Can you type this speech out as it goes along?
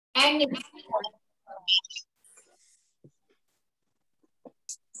And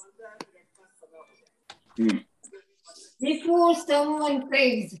before someone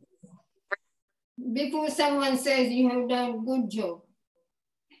prays, before someone says you have done good job,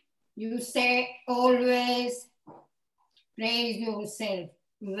 you say always praise yourself.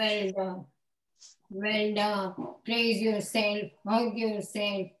 Well done. Well done. Praise yourself. Hug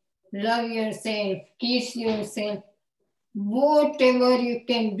yourself. Love yourself. Kiss yourself. Whatever you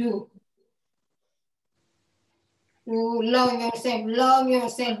can do to love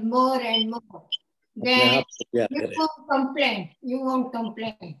yourself more and more. Then you won't complain. You won't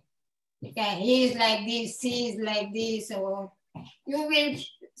complain. Okay, he is like this, she is like this, or you will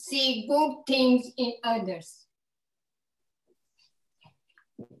see good things in others.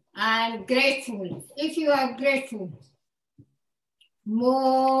 And grateful. If you are grateful,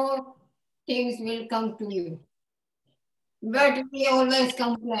 more things will come to you. But we always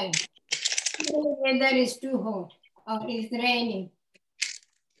complain. The weather is too hot or it's raining.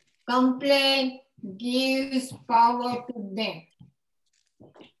 Complaint gives power to them.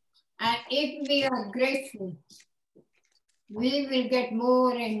 And if we are grateful, we will get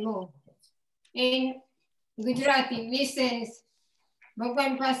more and more. In Gujarati, we say,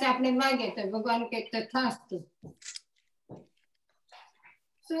 ભગવાન પાસે આપણે માંગે તો ભગવાન કે તથાસ્તુ.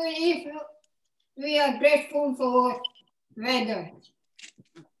 So if we are grateful for weather,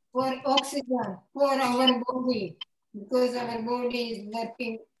 for oxygen, for our body, because our body is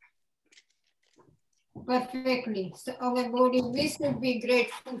working perfectly. So our body, we should be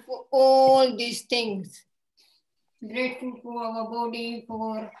grateful for all these things. Grateful for our body,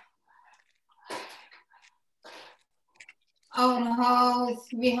 for our house,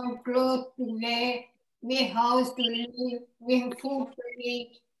 we have clothes to wear, we have house to live, we have food to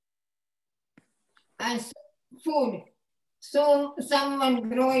eat, and food. So someone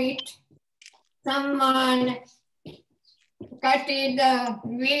grow it, someone cut it, the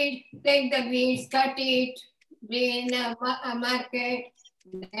weed, take the weeds, cut it in a market,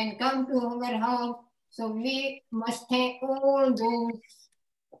 then come to our house. So we must thank all those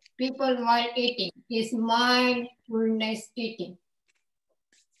people while eating. It's mindfulness eating.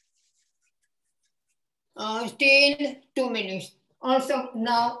 Still 2 minutes. Also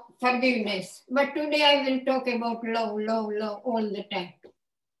now forgiveness. But today I will talk about love all the time.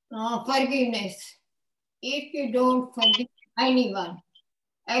 Forgiveness. If you don't forgive anyone,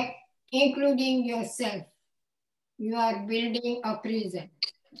 including yourself, you are building a prison.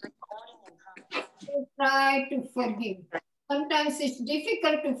 So try to forgive. Sometimes it's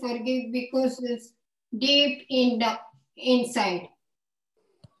difficult to forgive because it's deep in the inside.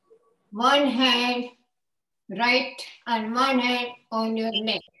 One hand right and one hand on your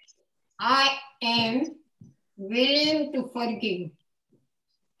neck. I am willing to forgive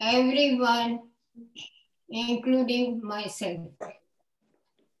everyone, including myself.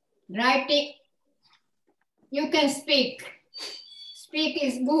 Writing, you can speak. Speak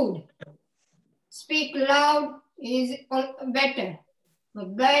is good. Speak loud is better.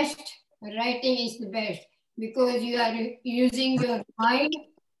 But best, writing is the best because you are using your mind,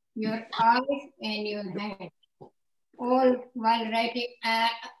 your eyes, and your hand. All while writing.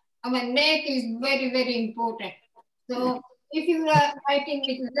 Our neck is very, very important. So if you are writing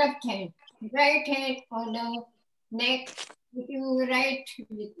with left hand, right hand on the neck, if you write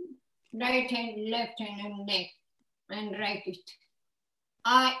with right hand, left hand on neck, and write it.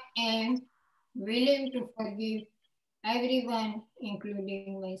 I am willing to forgive everyone,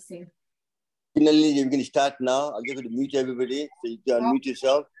 including myself. Nalini, you can start now. I'll get to mute everybody, so you can unmute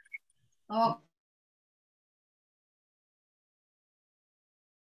yourself. Okay.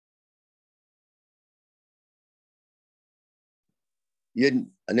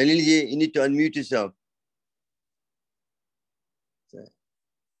 Nalini, you need to unmute yourself.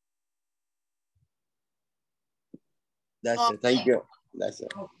 That's it. Thank you. That's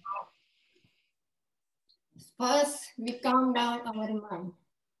it. First, we calm down our mind.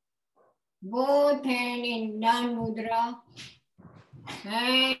 Both hand in down mudra,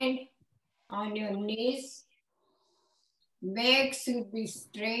 hand on your knees. Back should be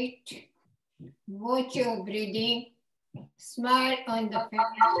straight. Watch your breathing. Smile on the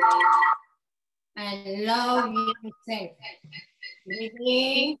face and love yourself. Breathe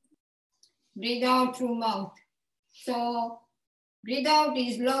in, breathe out through mouth. So breathe out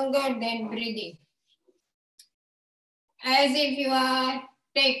is longer than breathing. As if you are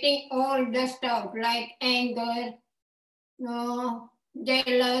taking all dust out, like anger,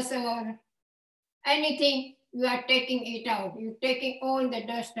 jealous, or anything, you are taking it out. You're taking all the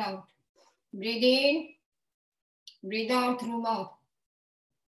dust out. Breathe in, breathe out through mouth.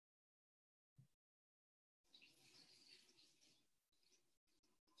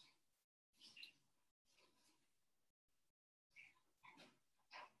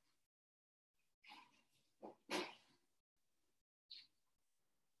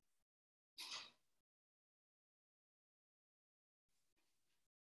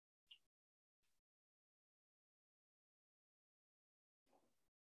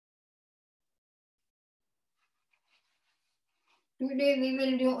 Today we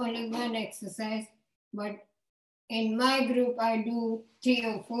will do only one exercise, but in my group I do 3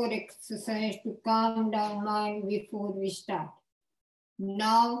 or 4 exercises to calm down mind before we start.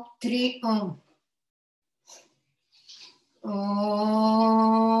 Now 3 Om.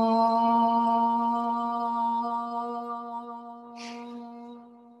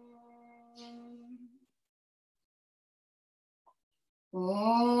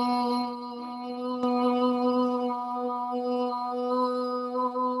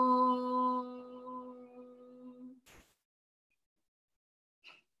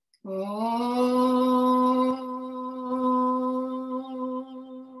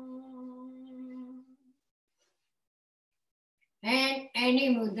 And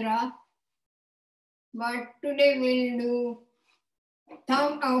any mudra, but today we'll do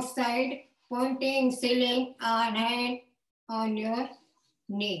thumb outside, pointing ceiling and hand on your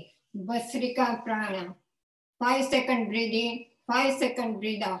knee. Basrika Prana. 5-second breathing, 5-second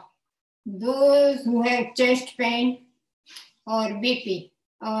breathe out. Those who have chest pain or BP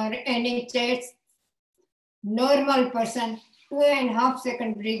or any chest, normal person,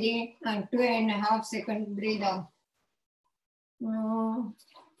 2.5-second breathing and 2.5-second breathe out.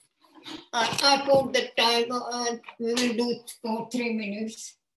 I put the timer and we will do for 3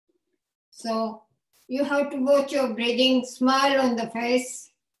 minutes. So you have to watch your breathing, smile on the face,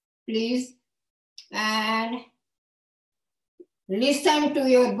 please, and listen to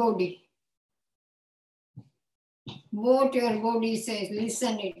your body. What your body says,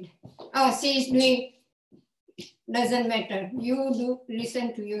 listen it. Oh, she's doing, doesn't matter. You do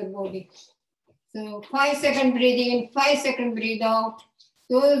listen to your body. So 5-second breathe in, 5-second breathe out.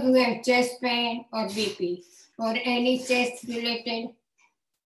 Those who have chest pain or BP or any chest related,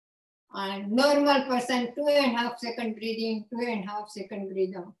 and normal person, 2.5-second breathing, 2.5-second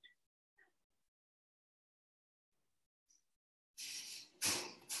breathe out.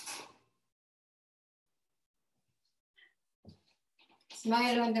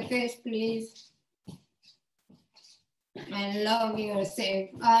 Smile on the face, please. And love yourself.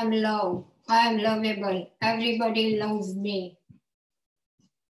 I'm loved. I'm lovable. Everybody loves me.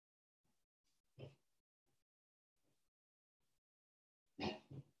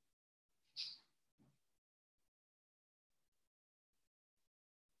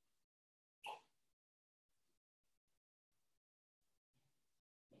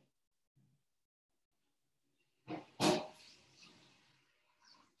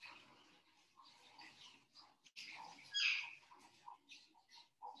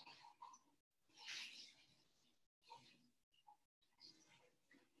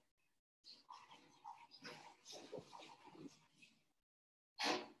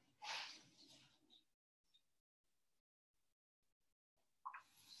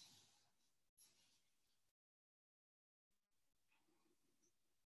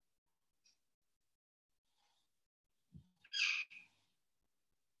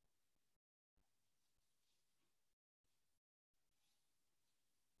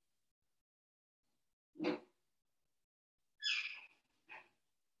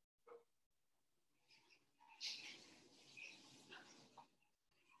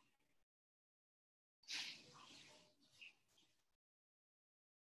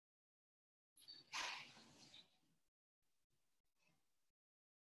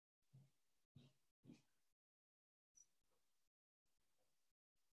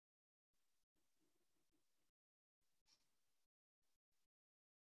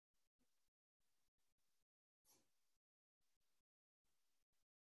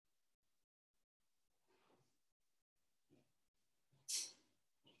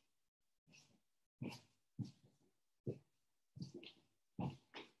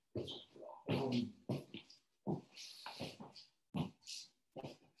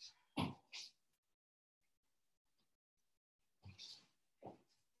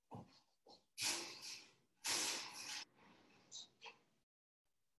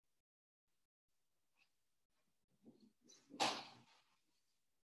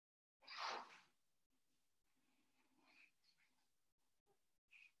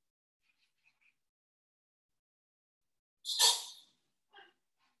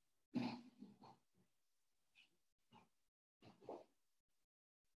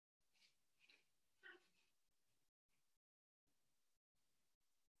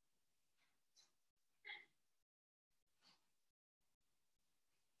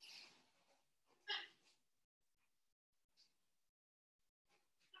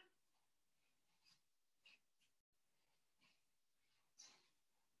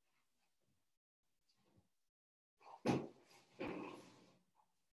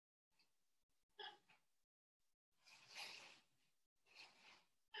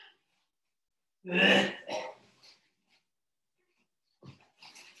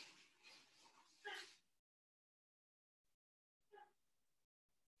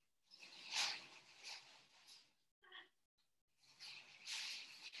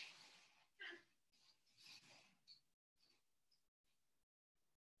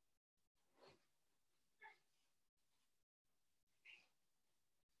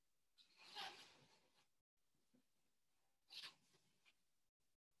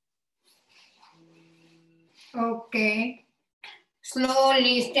 Okay.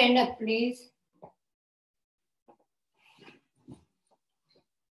 Slowly stand up, please.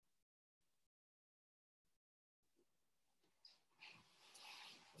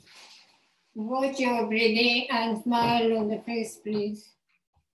 Watch your breathing and smile on the face, please.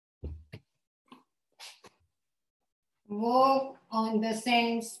 Walk on the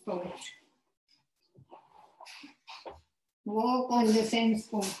same spot. Walk on the same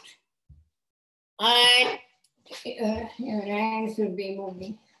spot. And your hands will be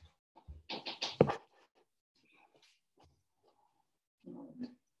moving.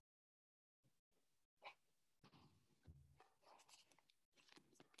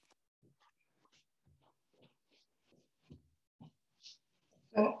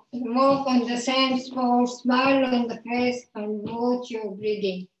 So walk on the same spot, smile on the face, and watch your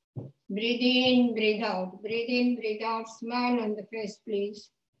breathing. Breathe in, breathe out. Breathe in, breathe out. Smile on the face, please.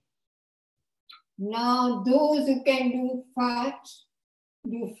 Now, those who can do fast,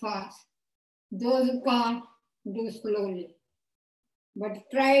 do fast. Those who can't, do slowly.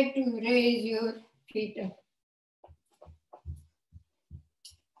 But try to raise your feet up.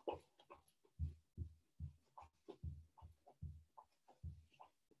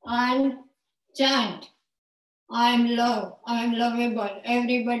 And chant, I am love, I am lovable,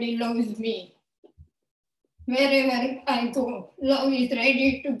 everybody loves me. Wherever I go, love is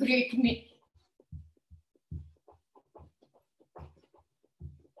ready to greet me.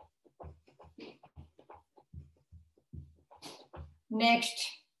 Next,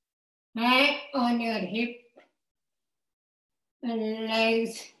 hand on your hip and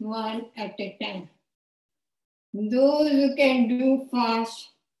legs one at a time. Those who can do fast,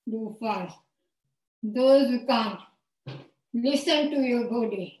 do fast. Those who can't, listen to your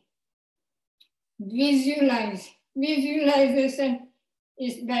body. Visualize. Visualization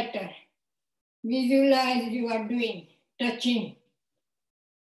is better. Visualize you are doing, touching.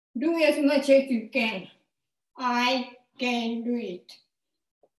 Do as much as you can. I can do it.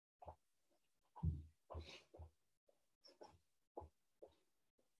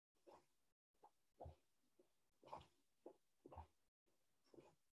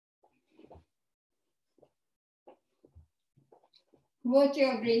 Watch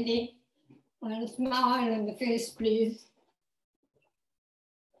your breathing and smile on the face, please.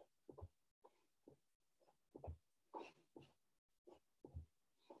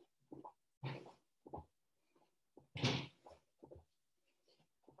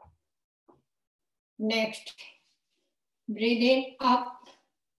 Next, breathe in up,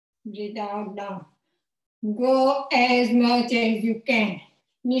 breathe out down. Go as much as you can.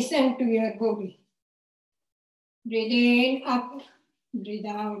 Listen to your body. Breathe in up, breathe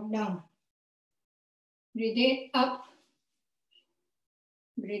out down. Breathe in up,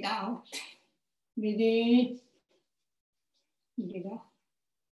 breathe out. Breathe in, breathe out.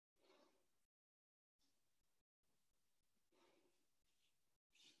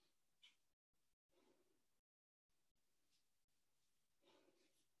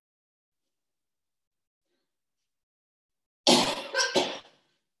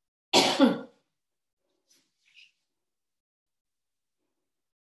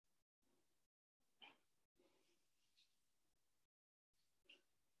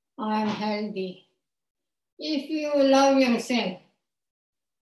 I am healthy. If you love yourself,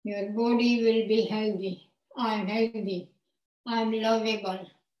 your body will be healthy. I am healthy. I am lovable.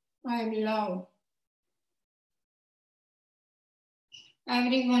 I am loved.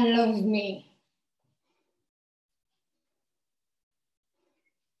 Everyone loves me.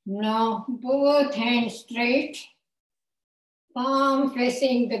 Now, both hands straight, palm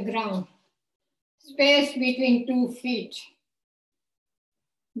facing the ground, space between 2 feet.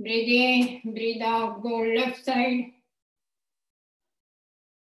 Breathe in, breathe out, go left side.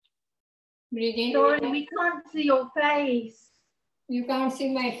 Breathe in. Sorry, we can't see your face. You can't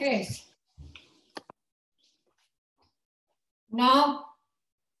see my face. Now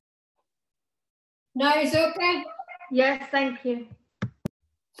it's okay? Yes, thank you.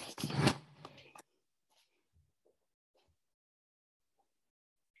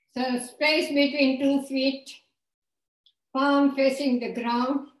 So space between 2 feet, palm facing the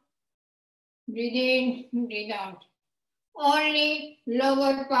ground, Breathe in, breathe out. Only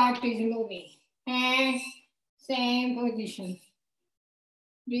lower part is moving. Hands, same position.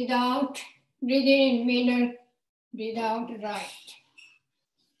 Breathe out, breathe in middle, breathe out right.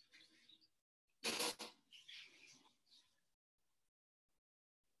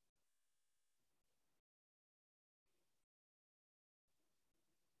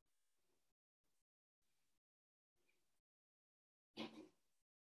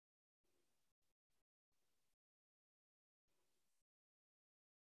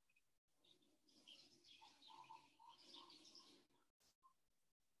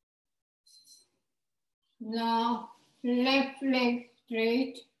 Now left leg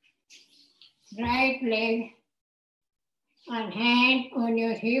straight, right leg and hand on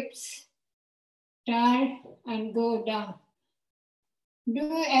your hips, turn and go down.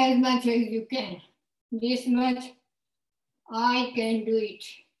 Do as much as you can. This much I can do it.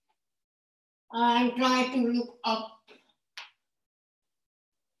 And try to look up.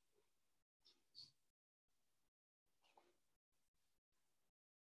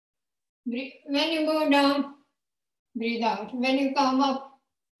 When you go down, breathe out. When you come up,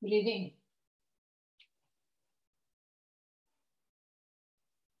 breathe in.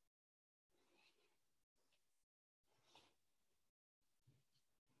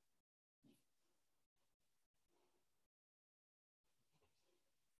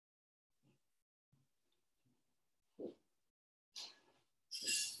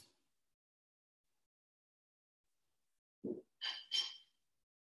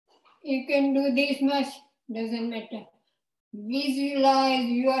 You can do this much, doesn't matter. Visualize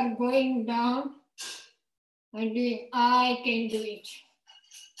you are going down and doing, I can do it.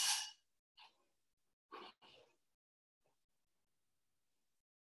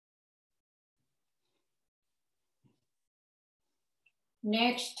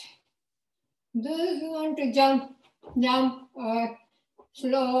 Next, those who want to jump or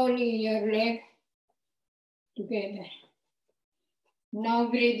slowly your leg together. Now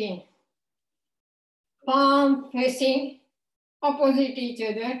breathe in. Palm facing opposite each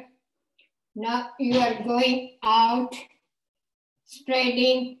other. Now you are going out,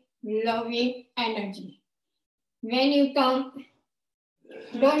 spreading loving energy. When you come,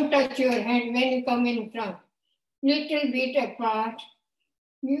 don't touch your hand when you come in front. Little bit apart,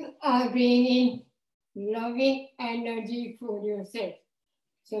 you are bringing loving energy for yourself.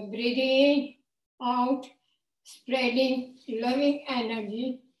 So breathe in, out, spreading loving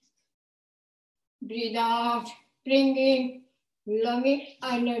energy. Breathe out, bringing loving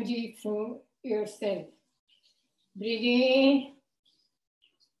energy for yourself. Breathe in,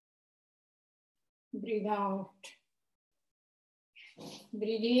 breathe out.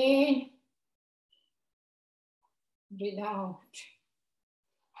 Breathe in, breathe out.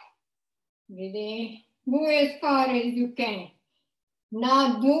 Breathe in, move as far as you can.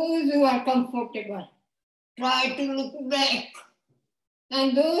 Now those who are comfortable, try to look back.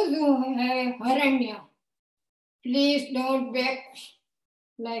 And those who have haranya, please don't back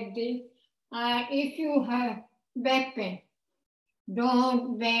like this. And if you have back pain,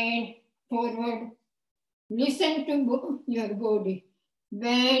 don't bend forward. Listen to your body.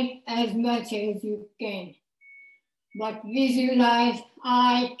 Bend as much as you can. But visualize,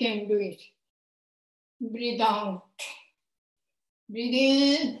 I can do it. Breathe out. Breathe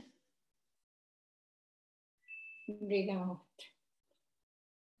in. Breathe out.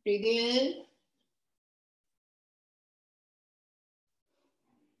 Breathe in.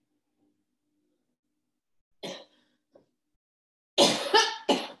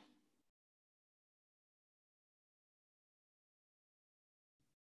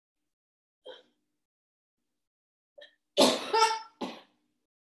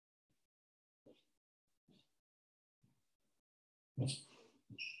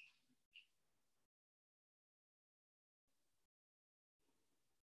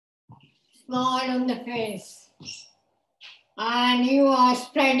 Smile on the face. And you are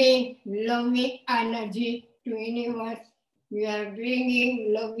spreading loving energy to universe. You are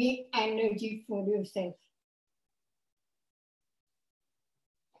bringing loving energy for yourself.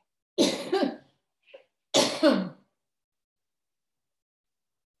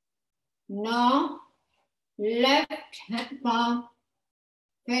 Now, left palm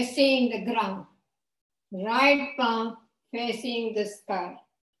facing the ground, right palm facing the sky.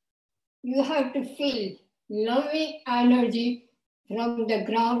 You have to feel loving energy from the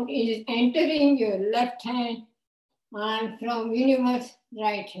ground is entering your left hand and from universe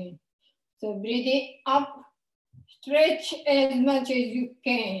right hand. So breathing up, stretch as much as you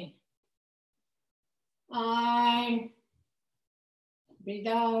can. And breathe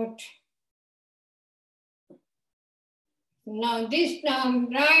out, Now this time,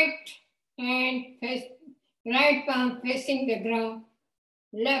 right palm facing the ground,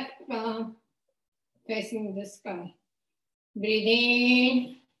 left palm facing the sky. Breathe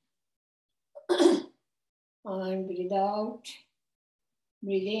in and breathe out.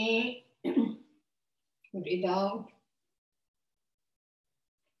 Breathe in, breathe out.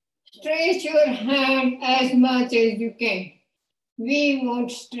 Stretch your hand as much as you can. We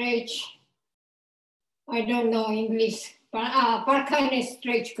won't stretch. I don't know English. પડખાને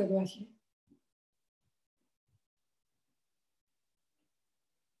stretch કરવા છે.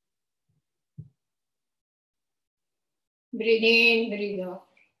 Breathe in, breathe out.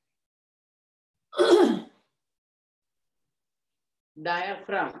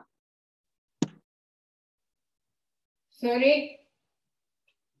 Diaphragm. Sorry?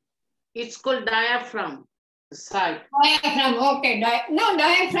 It's called diaphragm. Side. Diaphragm, okay. No,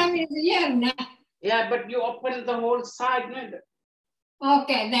 diaphragm is here now. Yeah, but you open the whole side, man.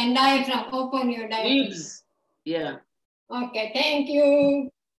 Okay, then diaphragm, open your diaphragm. Ribs. Yeah. Okay, thank you.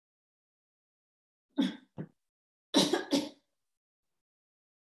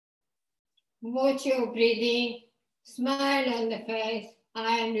 Watch your breathing. Smile on the face.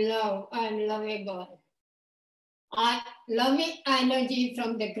 I am love. I am lovable. Loving energy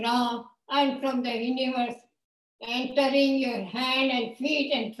from the ground and from the universe entering your hand and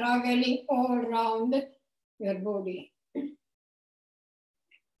feet and traveling all around your body.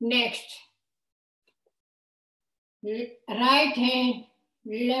 Next, right hand,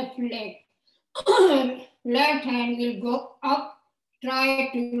 left leg. Left hand will go up. Try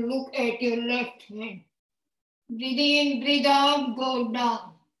to look at your left hand. Breathe in, breathe out, go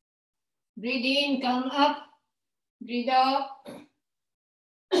down. Breathe in, come up. Breathe out.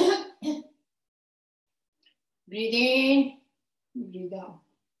 Breathe in, breathe out.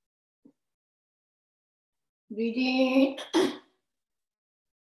 Breathe in,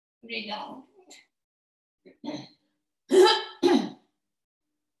 breathe out.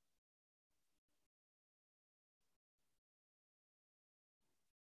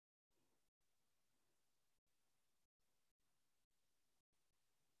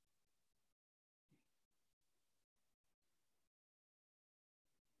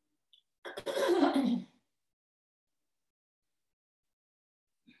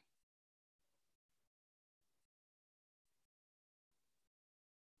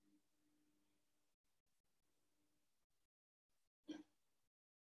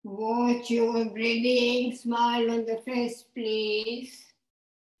 Watch your breathing, smile on the face, please.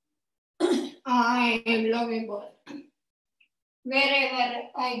 I am lovable. Wherever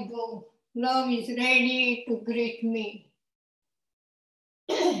I go, love is ready to greet me.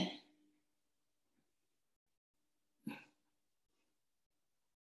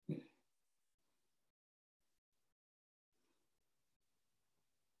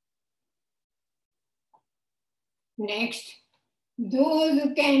 Next, those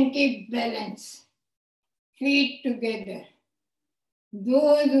who can keep balance, feet together.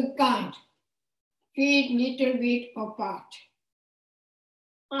 Those who can't, feet little bit apart.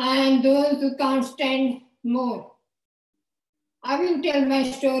 And those who can't stand more. I will tell my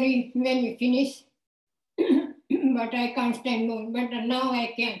story when we finish, but I can't stand more. But now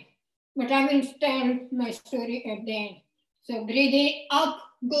I can. But I will tell my story at the end. So breathe in, up,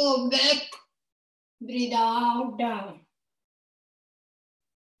 go back. Breathe out, down.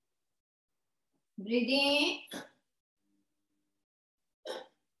 Breathe in.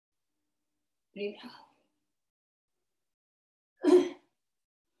 Breathe out.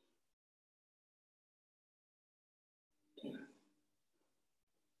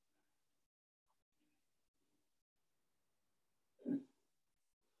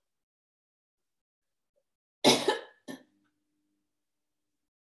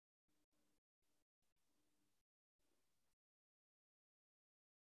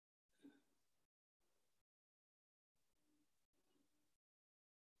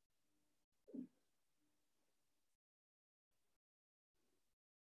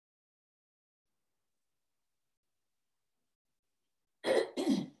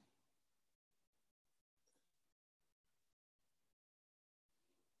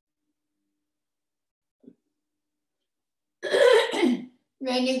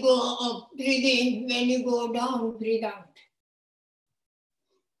 When you go up, breathe in. When you go down, breathe out.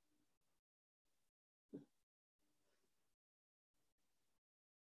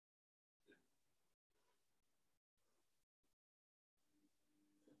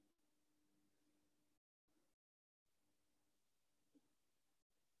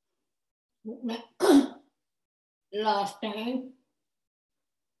 Last time.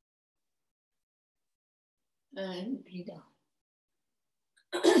 And breathe out.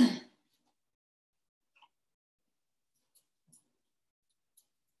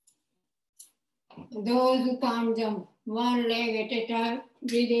 Those who can't jump, one leg at a time,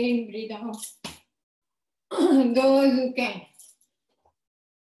 breathe in, breathe out. Those who can.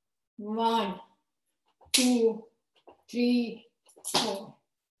 1, 2, 3, 4.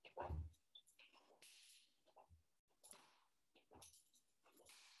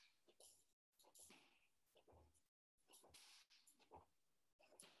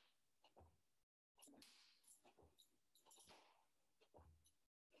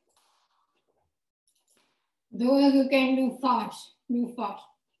 Those who can do fast, do fast.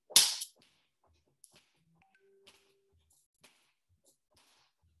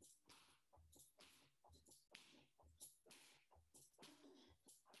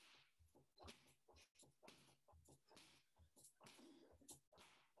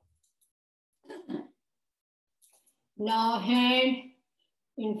 Now hand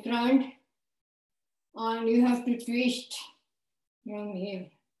in front and you have to twist from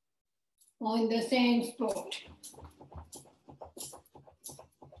here on the same spot.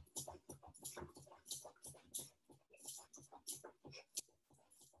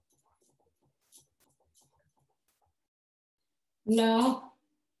 Now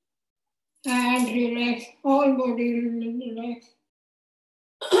hand relax, whole body relax.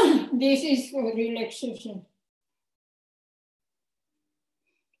 This is for relaxation.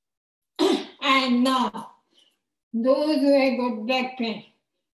 And now, those who have got back pain,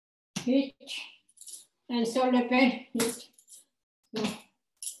 hit, and shoulder pain, hit. So.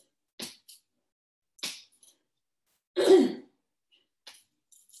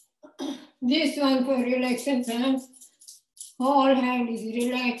 This one for relaxation, whole hand is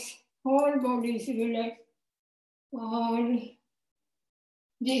relaxed, whole body is relaxed, all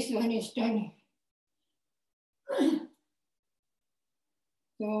this one is turning.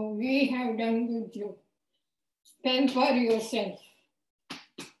 So we have done good job. Pamper yourself,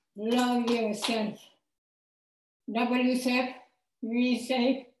 love yourself. W shape, V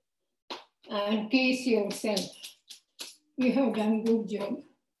shape, and kiss yourself. You have done good job.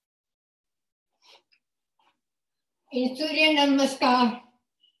 In Surya Namaskar,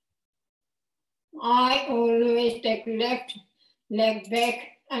 I always take left leg back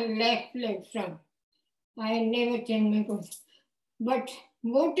and left leg front. I never change my pose. But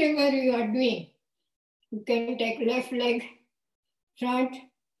whatever you are doing, you can take left leg front,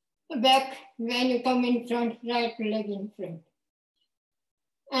 back. When you come in front, right leg in front.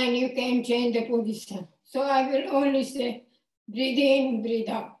 And you can change the position. So I will only say, breathe in, breathe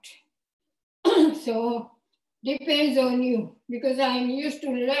out. So depends on you, because I'm used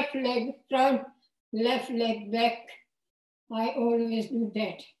to left leg front, left leg back. I always do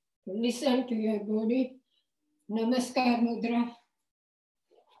that. So listen to your body. Namaskar Mudra.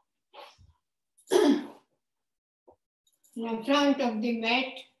 In front of the mat.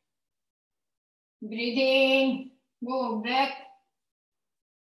 Breathe in, go back.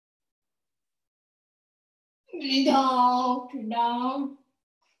 Breathe out, down.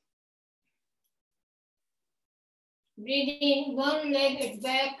 Breathe in, one leg at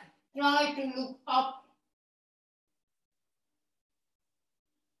back. Try to look up.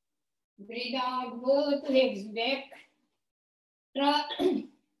 Breathe out, both legs back.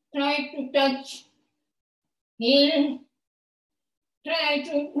 Try to touch heel. Try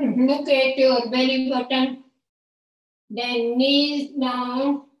to look at your belly button. Then knees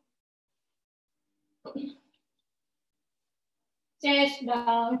down. Chest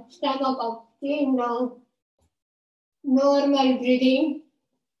down, stomach up, chin down. Normal breathing.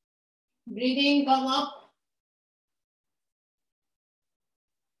 Breathing, come up.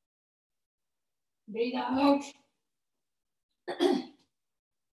 Breathe out.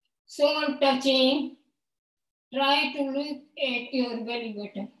 Soul touching. Try to look at your belly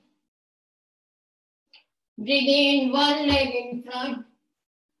button. Breathe in, one leg in front.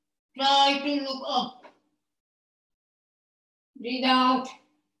 Try to look up. Breathe out.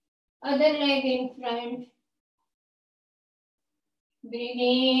 Other leg in front. Breathe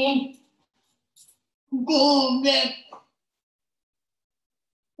in. Go back.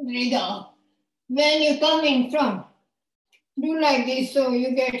 Breathe out. When you come in front, do like this so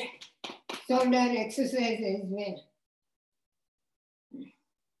you get shoulder exercise as well.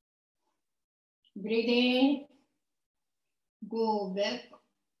 Breathe in. Go back.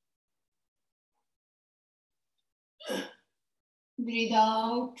 Breathe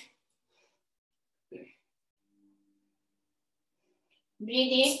out.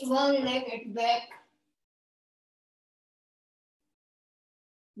 Breathe in, one leg at back.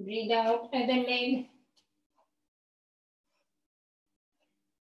 Breathe out, other leg.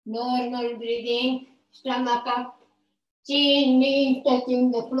 Normal breathing, stomach up, chin, knee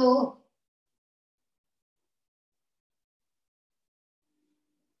touching the floor.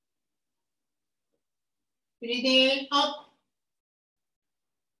 Breathe in, up.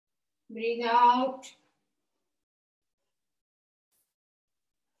 Breathe out.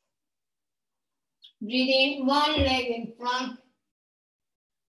 Breathe in, one leg in front.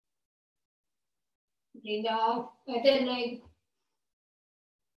 Breathe out, other leg.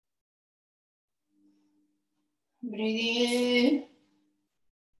 Breathe in.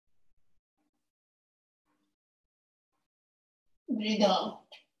 Breathe out.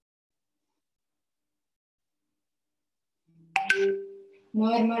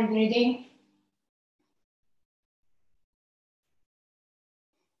 Normal breathing.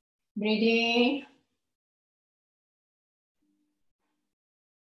 Breathe in.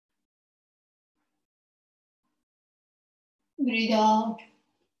 Breathe out.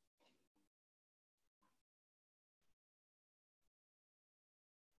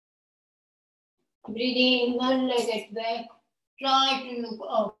 Breathe in, one leg at back. Try to look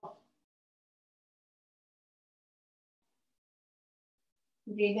up.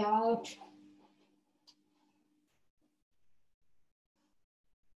 Breathe out.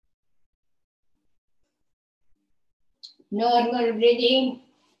 Normal breathing.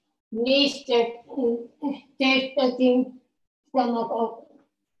 Knees chest touching, stomach up.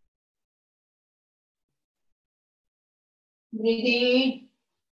 Breathe in.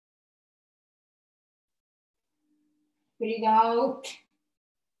 Breathe out.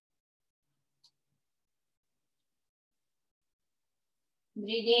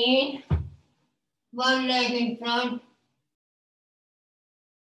 Breathe in. One leg in front.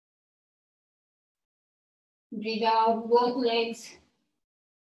 Breathe out both legs.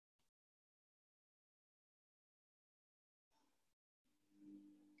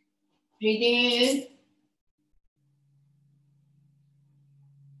 Breathe in.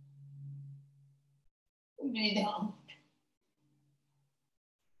 Breathe out.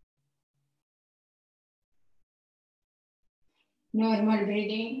 Normal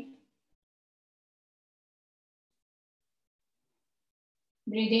breathing.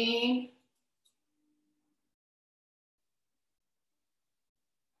 Breathe in.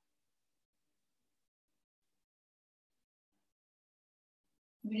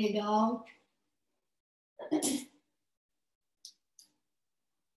 Breathe out.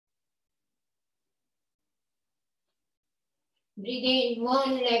 Breathe in,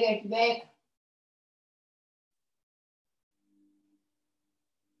 one leg at back.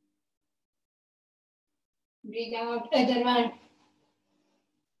 Breathe out, other one.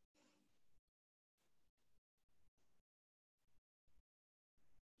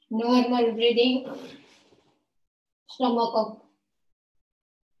 Normal breathing. Stomach up.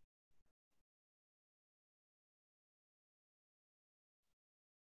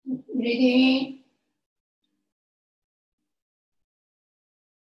 Breathe in.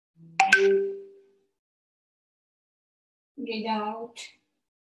 Breathe out.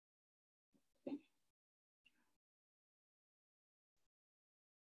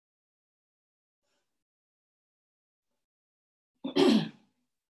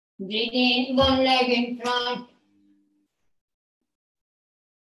 Breathe in, one leg in front.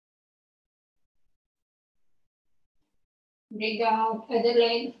 Breathe out, other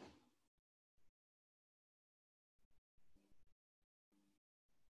leg.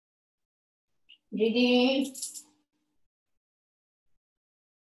 Breathe in.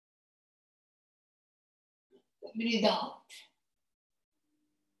 Breathe out.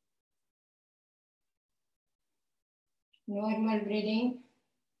 Normal breathing.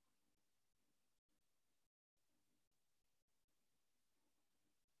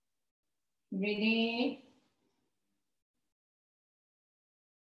 Breathe in.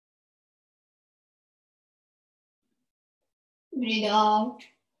 Breathe out.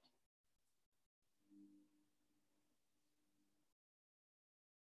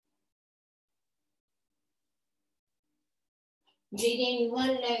 Breathe in, one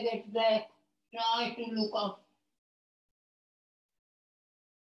leg at back. Try to look up.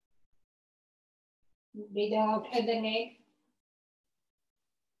 Breathe out, other leg.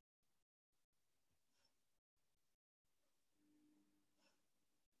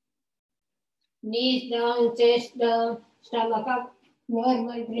 Knees down, chest down, stomach up.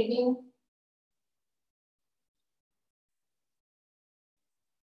 Normal breathing.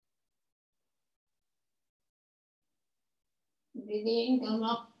 Breathe in, come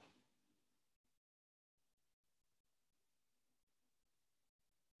up.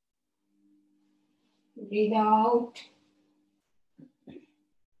 Breathe out.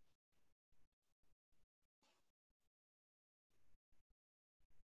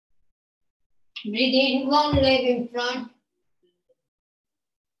 Breathe in, one leg in front.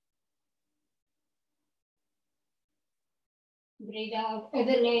 Breathe out.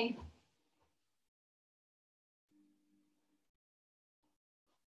 Other leg.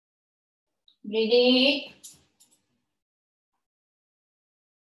 Breathe in.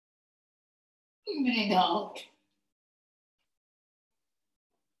 Breathe out.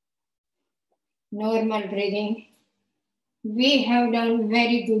 Normal breathing. We have done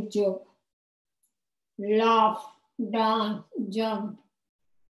very good job. Laugh, dance, jump.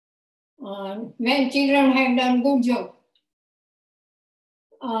 When children have done good job,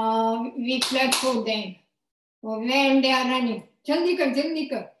 we clap for them. Or when they are running, jaldi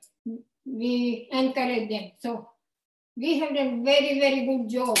kar, we encourage them. So we have done very, very good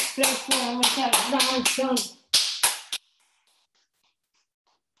job. Clap for ourselves, dance, jump.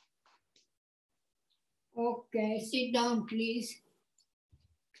 Okay, sit down, please.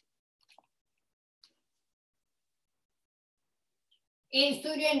 In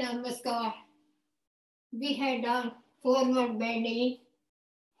Surya Namaskar, we had done forward bending,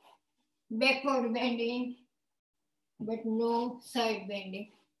 backward bending, but no side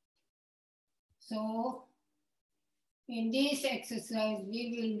bending. So, in this exercise,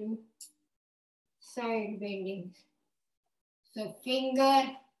 we will do side bending. So,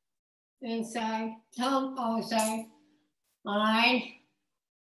 finger inside, thumb outside, and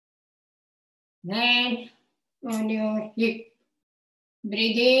hand on your hip.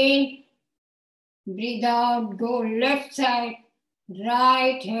 Breathe in, breathe out, go left side,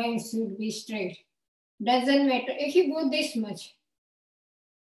 right hand should be straight. Doesn't matter if you go this much.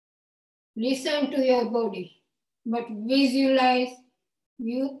 Listen to your body, but visualize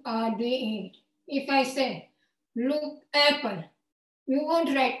you are doing it. If I say, look, apple, you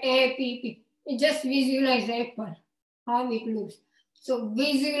won't write A-P-P. Just visualize apple, how it looks. So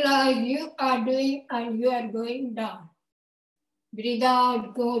visualize you are doing and you are going down. Breathe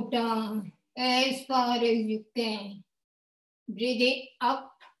out, go down as far as you can. Breathe in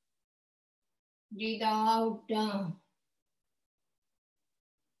up, breathe out, down.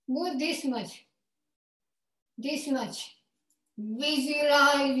 Go this much, this much.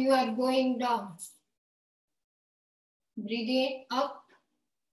 Visualize you are going down. Breathe in up,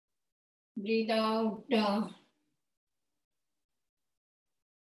 breathe out, down.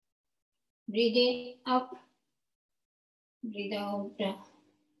 Breathe in up, breathe out, down.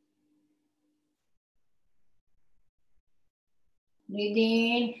 Breathe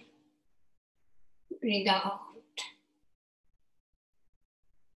in, breathe out.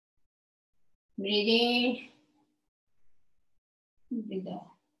 Breathe in, breathe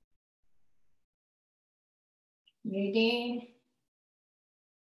out. Breathe in,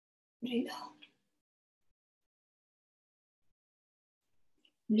 breathe out.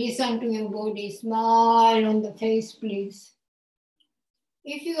 Listen to your body. Smile on the face, please.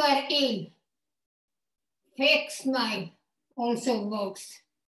 If you are ill, fake smile also works.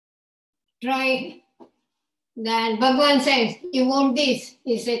 Try. Then Bhagwan says, you want this?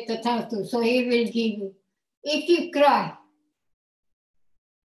 He said, Tathatu, so he will give you. If you cry,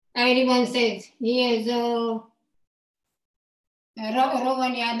 everyone says, he has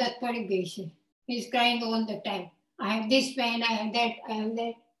Rovani adat padi gayi છે. He's crying all the time. I have this pain, I have that, I have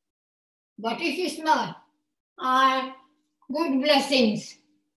that. But if you smile, good blessings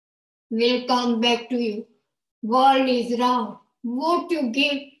will come back to you. World is round. What you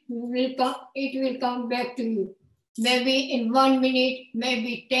give it will come back to you. Maybe in 1 minute,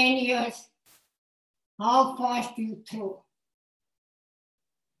 maybe 10 years. How fast you throw.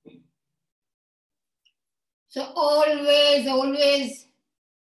 So always,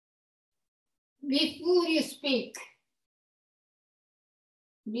 before you speak,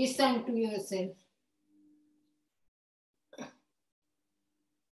 listen to yourself.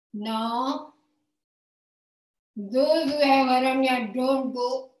 Now, those who have aranya don't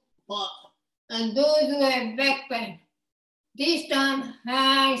go far. And those who have back pain, this time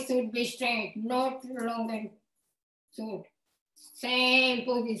hands should be straight, not long and short. Same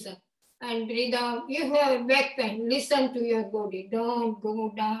position. And breathe out. If you have back pain, listen to your body. Don't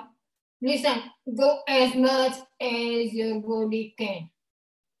go down. Listen, go as much as your body can.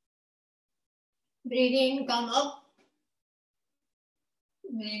 Breathe in, come up.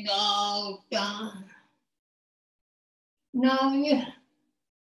 Breathe out, down. Now you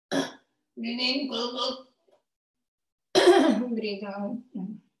breathe in, come up. Breathe out.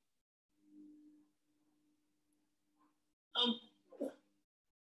 Up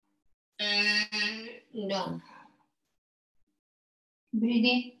and down. Breathe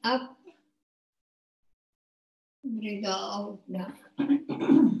in, up. Breathe out, down.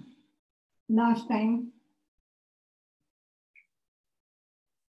 Last time.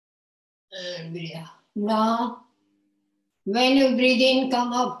 And breathe out. Now, When you breathe in,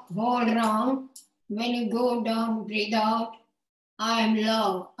 come up, hold round. When you go down, breathe out. I am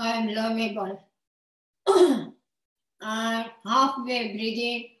love, I am lovable. And halfway breathe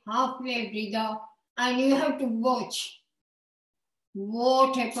in, halfway breathe out. And you have to watch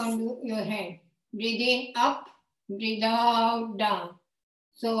what happened to your hand. Breathe in, up, breathe out, down.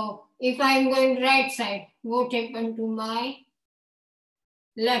 So if I'm going right side, what happened to my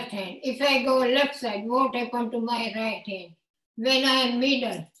left hand? If I go left side, what happened to my right hand? When I am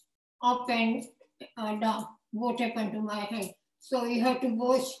middle, up and down, what happened to my hand? So you have to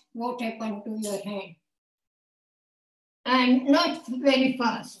watch what happened to your hand. And not very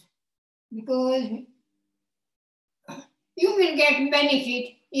fast, because you will get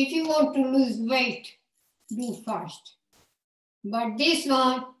benefit if you want to lose weight, do fast. But this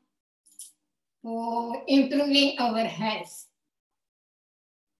one for improving our health.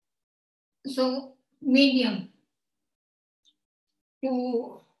 So medium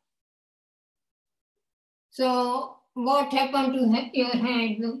to, so what happened to your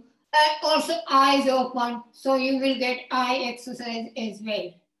hand? And also eyes open, so you will get eye exercise as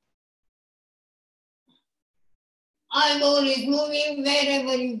well. Eyeball is moving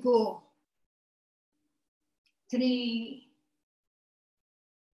wherever you go. 3,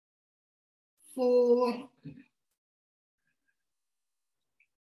 4,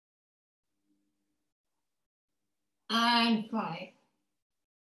 and 5.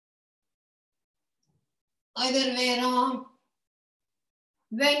 Other way around.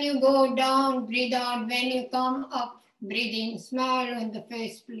 When you go down, breathe out. When you come up, breathe in. Smile on the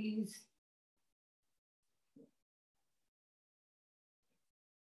face, please.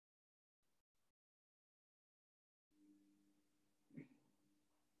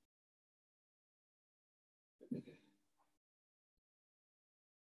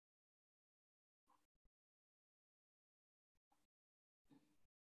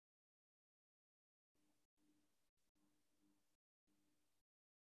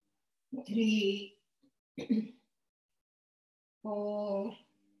 Three, 4,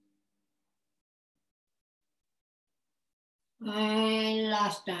 and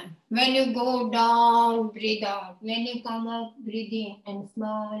last time. When you go down, breathe out. When you come up, breathe in and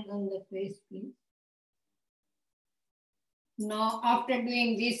smile on the face, please. Now, after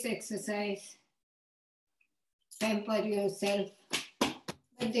doing this exercise, pamper yourself.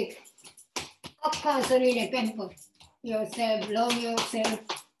 Pamper yourself, love yourself,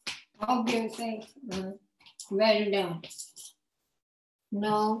 hug yourself. Well done.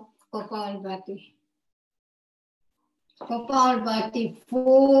 Now, Kapalbhati. Kapalbhati,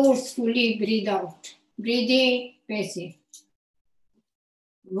 forcefully breathe out. Breathe in, passive.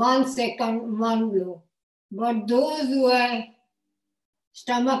 1 second, 1 blow. But those who have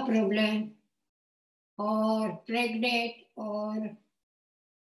stomach problem or pregnant or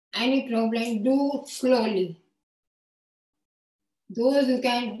any problem, do slowly. Those who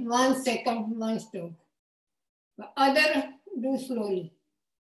can 1 second, 1 stroke. But other, do slowly.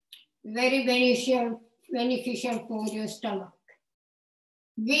 Very beneficial for your stomach.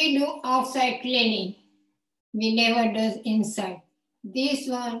 We do outside cleaning. We never does inside. This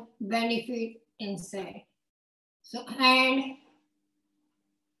one benefit inside. So, and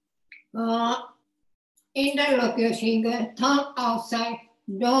interlock your finger, thumb outside,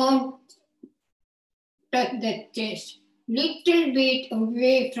 don't touch the chest. Little bit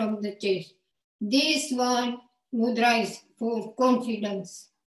away from the chest. This one mudra is for confidence.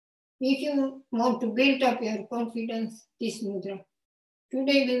 If you want to build up your confidence, this mudra.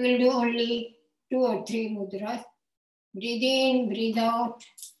 Today we will do only 2 or 3 mudras. Breathe in, breathe out,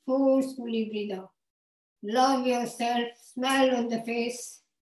 forcefully breathe out. Love yourself, smile on the face,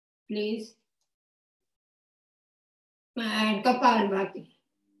 please. And Kapalbhati.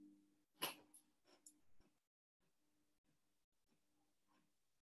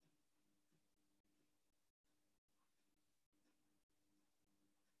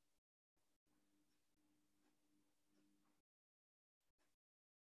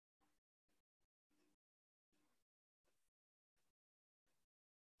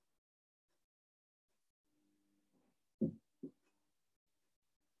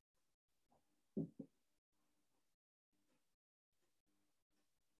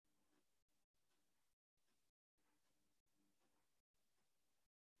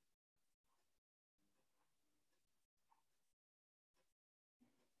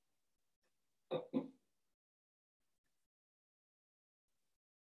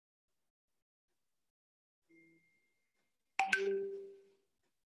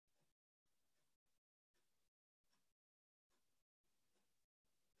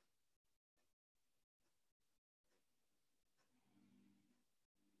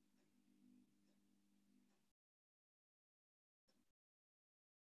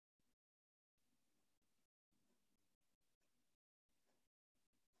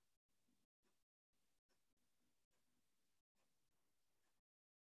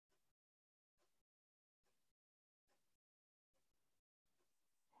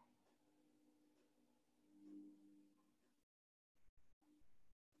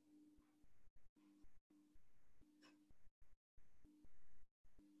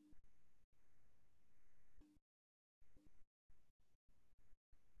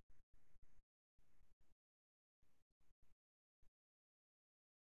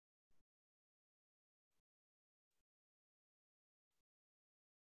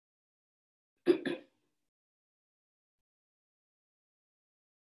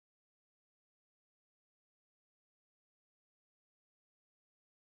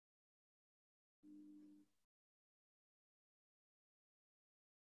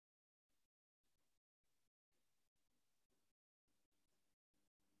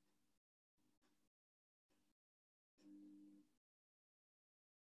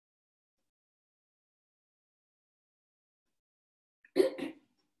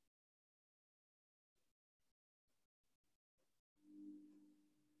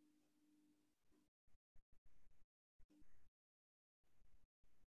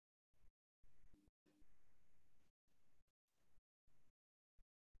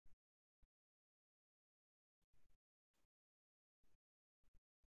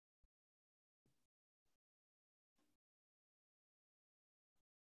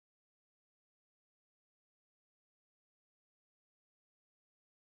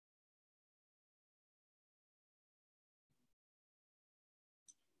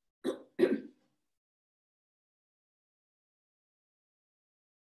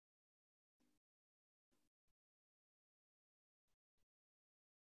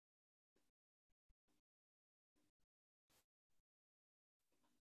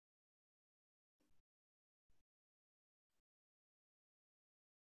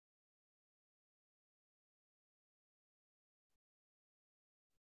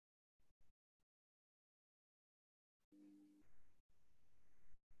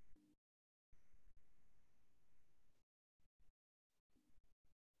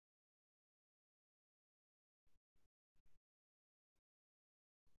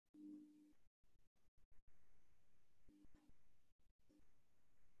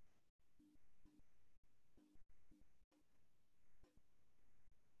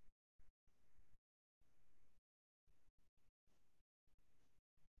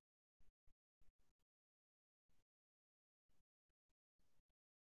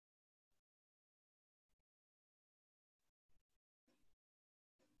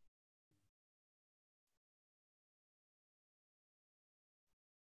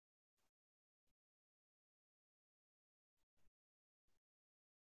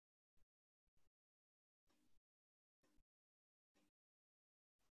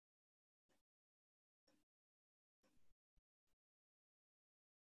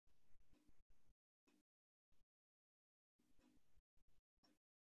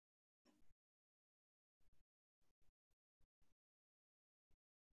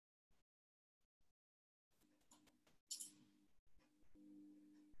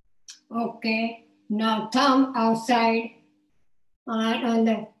 Okay. Now thumb outside. And on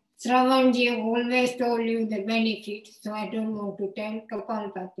the Shravanji always told you the benefit, so I don't want to tell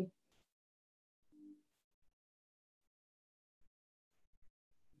Kapalbhati.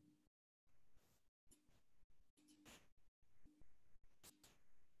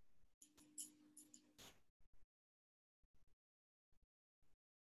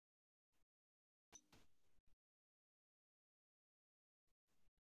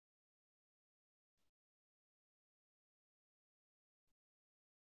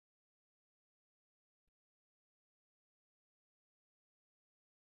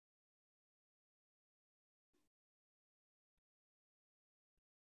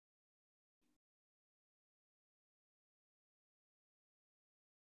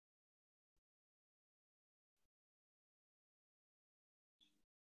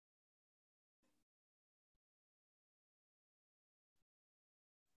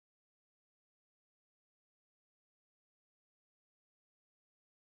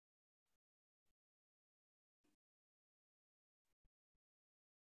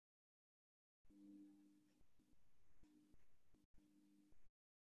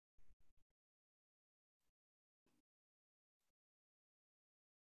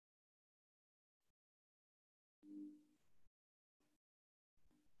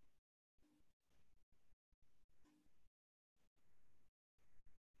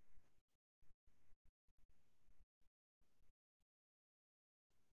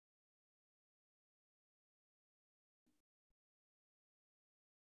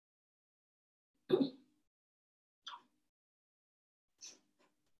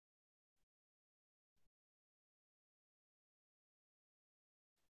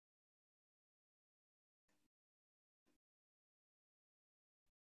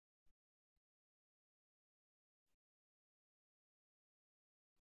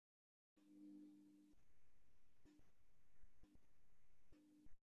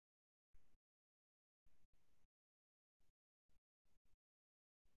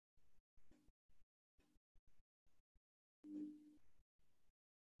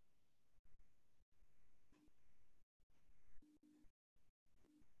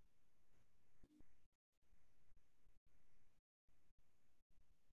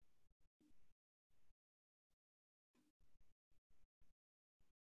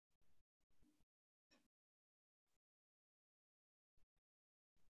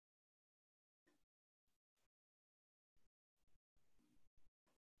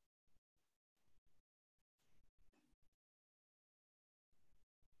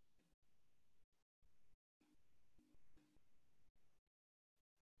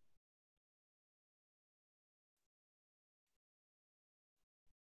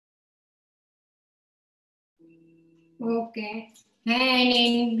 Okay. And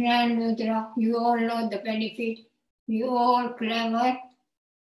in Grand Mudra, you all know the benefit. You all clever.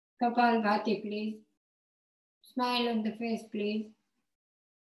 Kapalbhati, please. Smile on the face, please.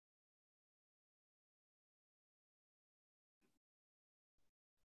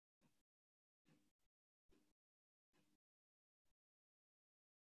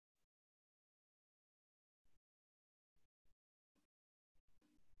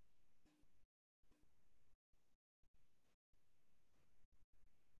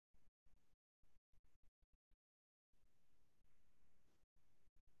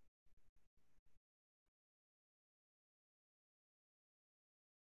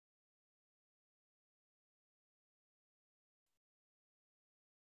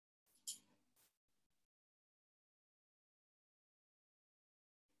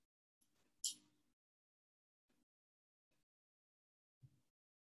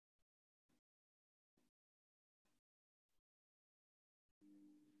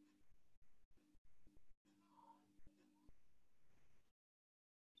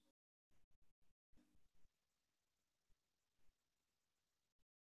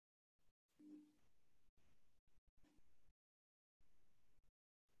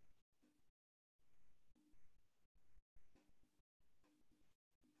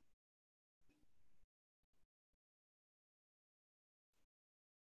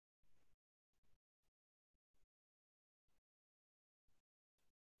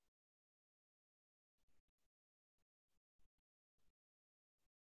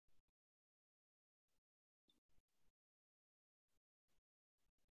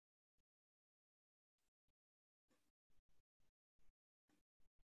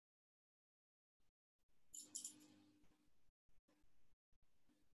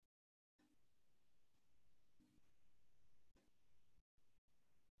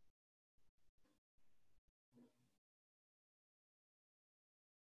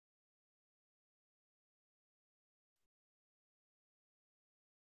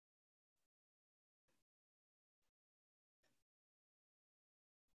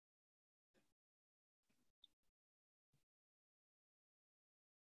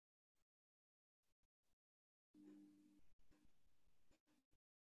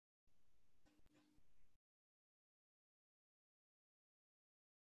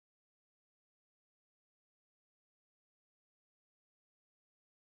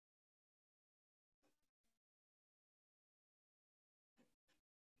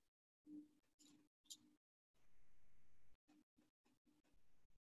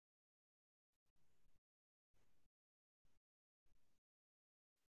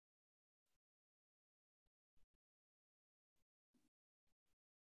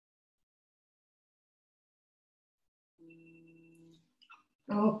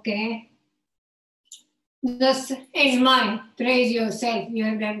 Okay. This is mine. Praise yourself. You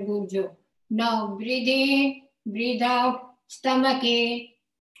have done good job. Now breathe in, breathe out, stomach in.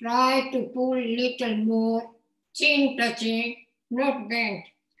 Try to pull little more. Chin touching, not bent.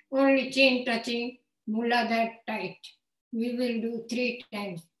 Only chin touching. Muladhara tight. We will do 3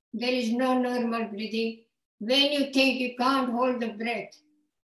 times. There is no normal breathing. When you think you can't hold the breath,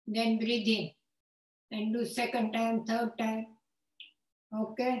 then breathe in and do second time, third time.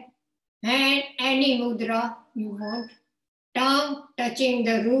 Okay? And any mudra you want. Tongue touching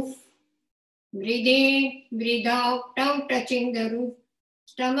the roof. Breathe in, breathe out, tongue touching the roof.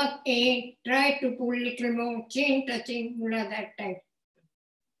 Stomach in, try to pull little more, chin touching, Muladhara type.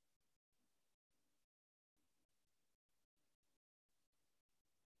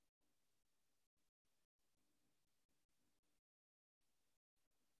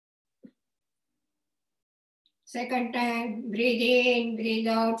 Second time, breathe in, breathe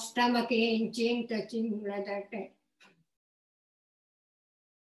out, stomach in, chin touching, Muladhara type.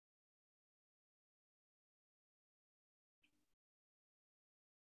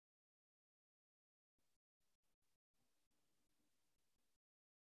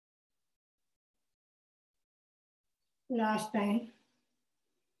 Last time.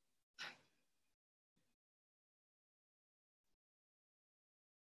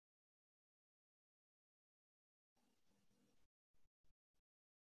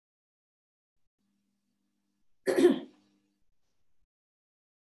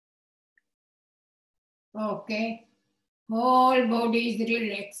 Okay. Whole body is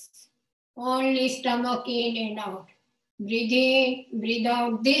relaxed. Only stomach in and out. Breathe in, breathe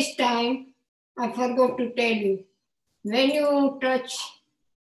out. This time, I forgot to tell you. When you touch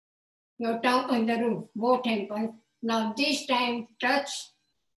your tongue on the roof, both happens. Now this time, touch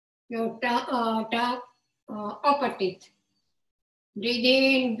your tongue upper teeth. Breathe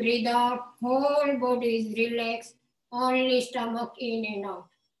in, breathe out. Whole body is relaxed. Only stomach in and out.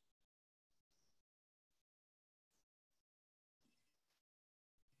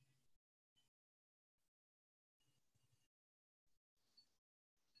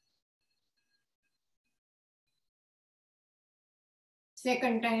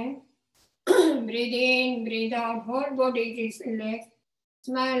 Second time, breathe in, breathe out, whole body is relaxed,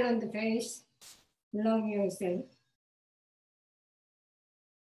 smile on the face, love yourself.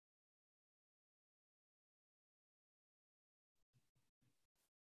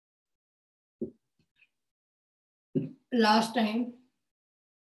 Last time,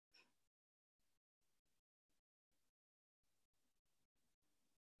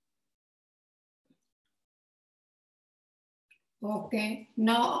 okay.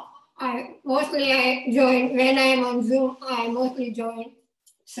 Now, I join, when I am on Zoom, I mostly join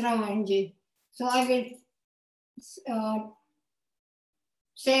Shravanji. So I will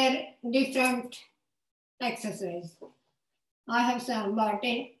share different exercise. I have some, but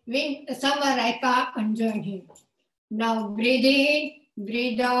in summer I can't join him. Now breathe in,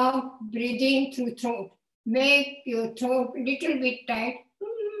 breathe out, breathe in through throat. Make your throat little bit tight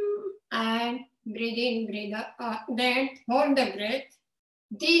and breathe in, breathe out. Then hold the breath.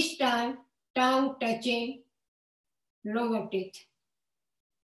 This time, tongue touching lower teeth.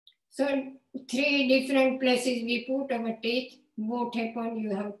 So 3 different places we put our teeth. What happen?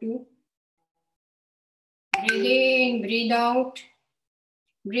 You have to breathe in, breathe out,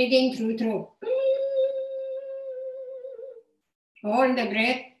 breathe in through throat. Hold the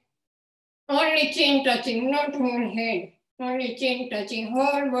breath. Only chin touching, not whole head. Only chin touching,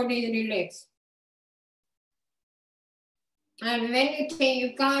 whole body is relaxed. And when you think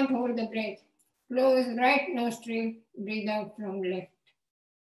you can't hold the breath, close right nostril, breathe out from left.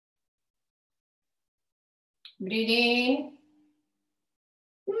 Breathe in.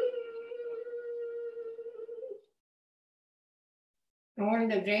 Hold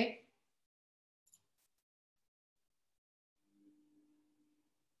the breath.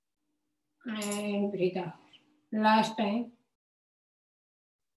 And breathe out. Last time.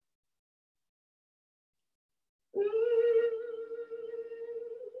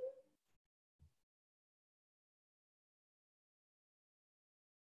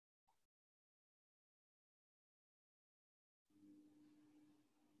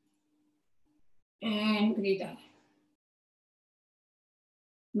 And breathe out.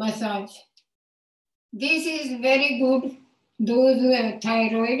 Massage. This is very good. Those who have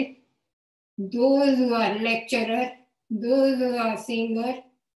thyroid, those who are lecturer, those who are singer,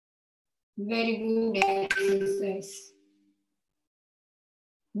 very good exercise.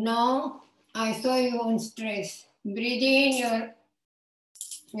 Now I saw you on stress. Breathe in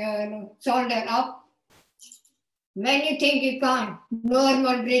your shoulder up. When you think you can't,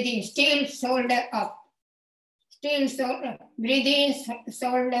 normal breathing, still shoulder up. Still shoulder, breathing,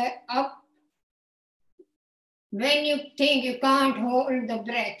 shoulder up. When you think you can't hold the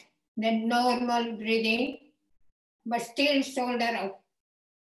breath, then normal breathing, but still shoulder up.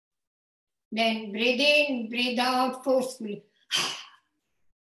 Then breathe in, breathe out forcefully.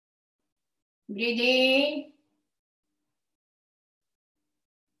 Breathe in.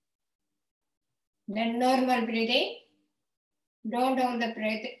 Then normal breathing. Don't hold the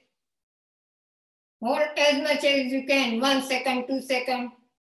breath. Hold as much as you can, 1 second, 2 seconds.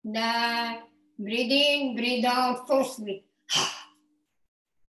 Then breathe in, breathe out forcefully.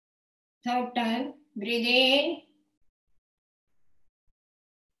 Third time, breathe in.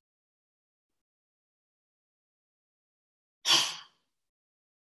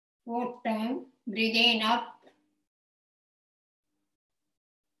 Fourth time, breathe in up.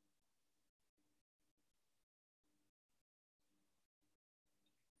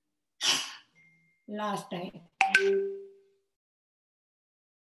 Last time.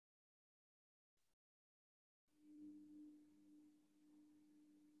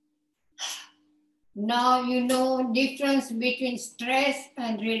 Now you know difference between stress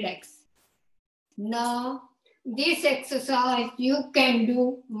and relax. Now this exercise you can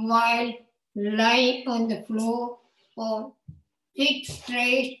do while lying on the floor or sit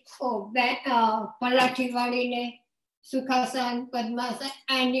straight or palati vadine, Sukhasan, Padmasan,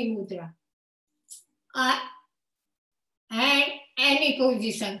 any mudra. And any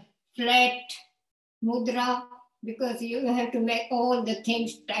position, flat, mudra, because you have to make all the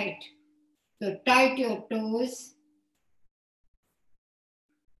things tight. So tight your toes,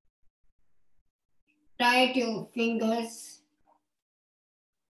 tight your fingers,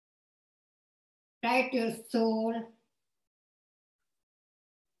 tight your sole,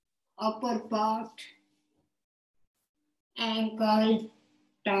 upper part, ankle,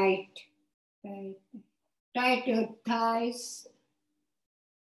 tight, tight. Tight your thighs,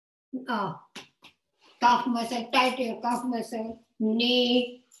 calf muscle, tight your calf muscle,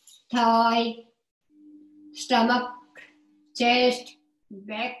 knee, thigh, stomach, chest,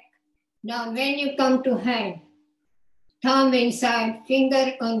 back. Now when you come to hand, thumb inside,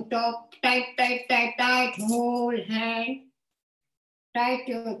 finger on top, tight, tight, tight, tight, whole hand, tight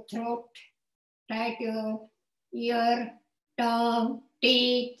your throat, tight your ear, tongue,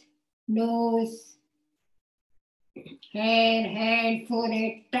 teeth, nose, hair, head,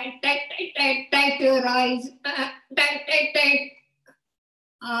 forehead, tight, tight, tight, tight, tight your eyes, tight, tight, tight,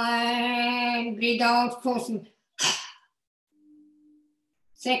 and breathe out forcefully.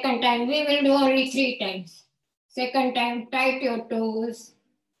 Second time, we will do only 3 times. Second time, tight your toes,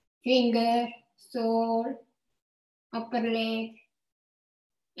 finger, sole, upper leg,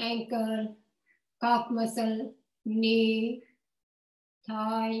 ankle, calf muscle, knee,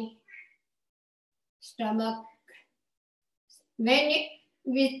 thigh, stomach. When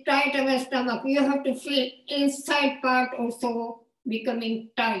we tight our stomach, you have to feel inside part also becoming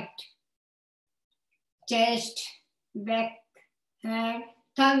tight. Chest, back, hand,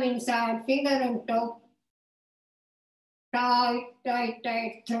 thumb inside, finger on top, tight, tight,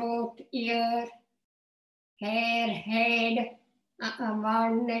 tight, throat, ear, hair, head,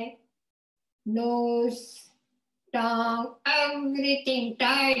 nose, tongue, everything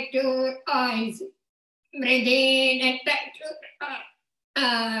tight your eyes. Breathe in and tight your eyes.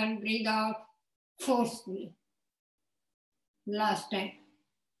 And breathe out forcefully. Last time.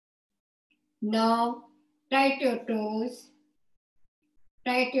 Now, tight your toes,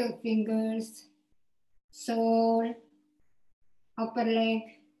 tight your fingers, sole, upper leg,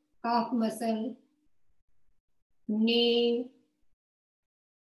 calf muscle, knee,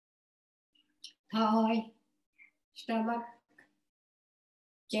 thigh, stomach,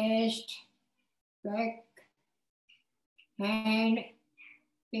 chest, back, hand,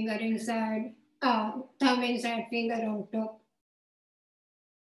 finger inside, thumb inside, finger on top.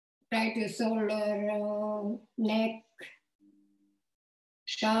 Tight your shoulder, neck,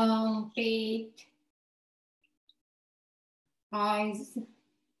 tongue, teeth, eyes,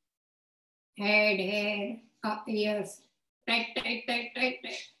 head, hair, ears. Tight, tight, tight, tight,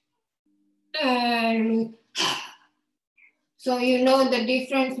 tight. And so you know the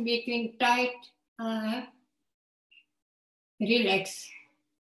difference between tight and relax.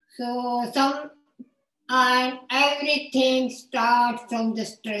 So and everything starts from the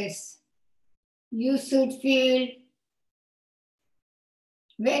stress. You should feel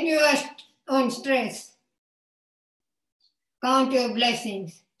when you are on stress, count your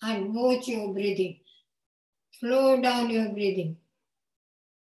blessings and watch your breathing. Slow down your breathing.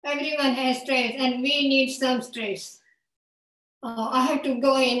 Everyone has stress and we need some stress. I have to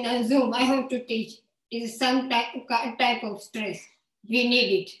go in a Zoom. I have to teach. It is some type of stress. We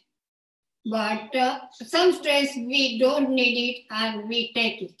need it. But some stress, we don't need it and we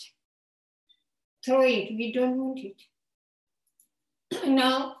take it. Throw it. We don't want it.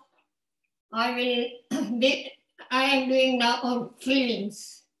 Now, I am doing now on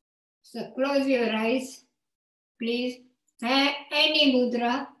feelings. So close your eyes, please. Any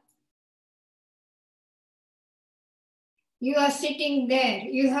mudra. You are sitting there.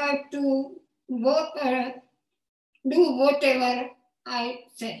 You have to do whatever I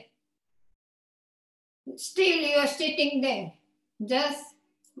say. Still you are sitting there. Just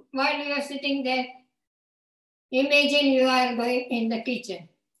while you are sitting there, imagine you are going in the kitchen.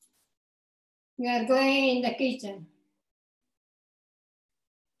 You are going in the kitchen.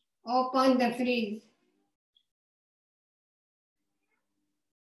 Open the fridge.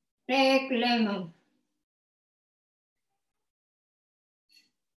 Take lemon.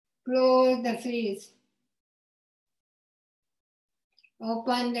 Close the fridge.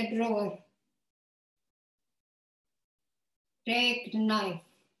 Open the drawer. Take the knife.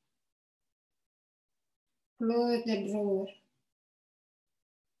 Close the drawer.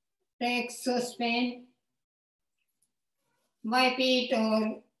 Take saucepan. Wipe it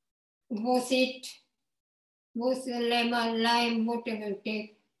or wash it. Wash the lemon, lime, whatever you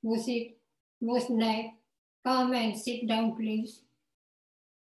take. Wash it. Wash knife. Come and sit down, please.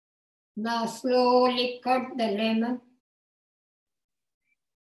 Now slowly cut the lemon.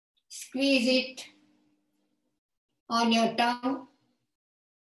 Squeeze it on your tongue.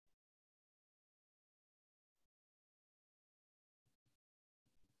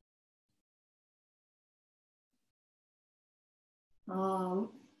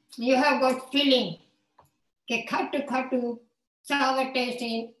 You have got feeling. Okay, khatu, sour taste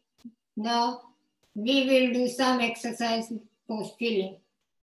in. Now we will do some exercise for feeling.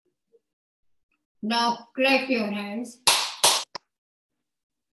 Now clap your hands.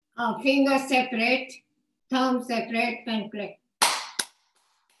 Fingers separate, thumb separate and clap.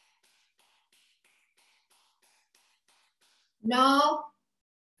 Now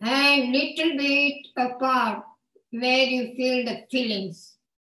hand little bit apart where you feel the feelings.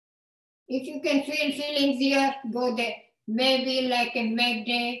 If you can feel feelings here, go there. Maybe like a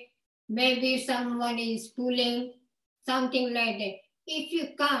magnet, maybe someone is pulling, something like that. If you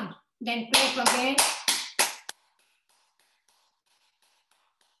can't, then clap again.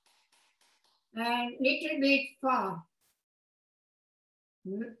 And little bit far.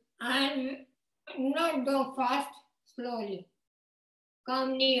 And not go fast, slowly.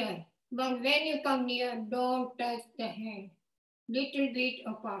 Come near. But when you come near, don't touch the hand. Little bit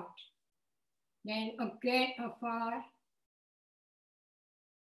apart. Then again apart.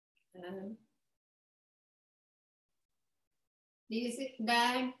 This,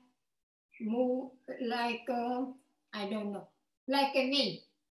 that, move like I don't know, like a V.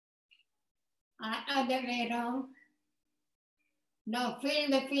 Other way around. Now feel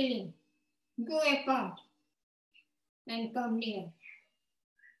the feeling. Go apart and come near.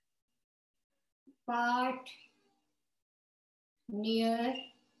 Part, near,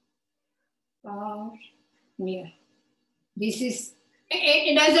 part, near. This is,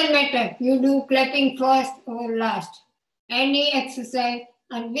 it doesn't matter. You do clapping first or last. Any exercise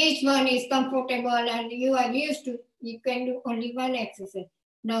and which one is comfortable and you are used to, you can do only one exercise.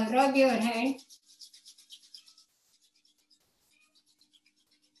 Now rub your hand.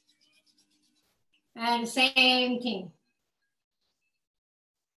 And same thing.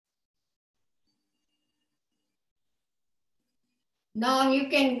 Now you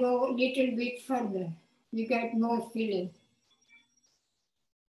can go a little bit further. You get more feeling.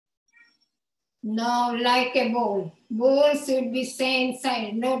 Now like a bowl. Bowl should be same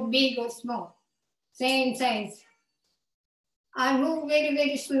size, not big or small. Same size. I move very,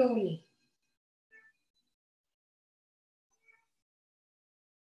 very slowly.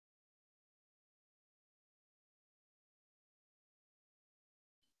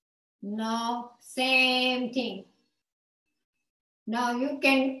 Now same thing. Now you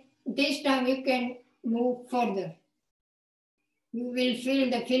can, this time you can move further. You will feel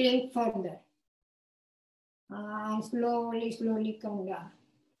the feeling further. Slowly, slowly come down.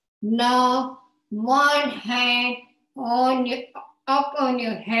 Now one hand on your, up on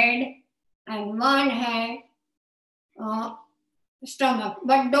your head and one hand stomach.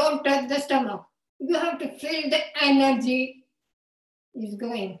 But don't touch the stomach. You have to feel the energy is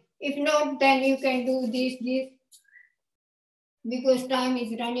going. If not, then you can do this, because time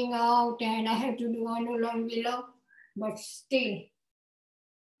is running out and I have to do Anulom Vilom, but still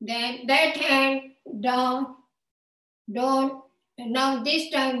Then that hand down, down. Now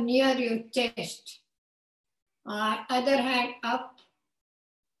this time near your chest. Other hand up.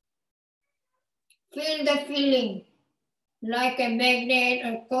 Feel the feeling like a magnet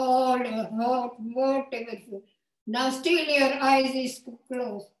or cold or hot, whatever. Now still your eyes is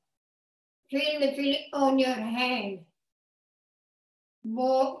closed. Feel the feeling on your hand.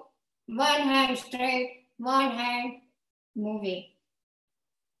 One hand straight, one hand moving.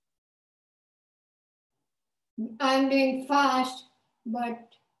 I'm doing fast, but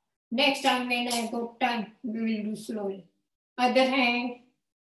next time when I got time, we will do slowly. Other hand,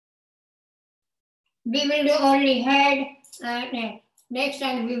 we will do only head, and next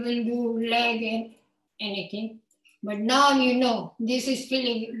time we will do leg and anything. But now you know, this is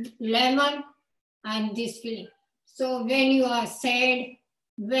feeling lemon and this feeling. So when you are sad,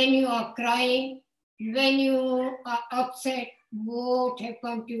 when you are crying, when you are upset, what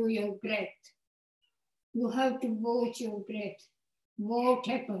happened to your breath? You have to watch your breath. What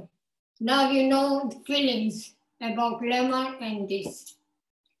happened? Now you know the feelings about lemon and this.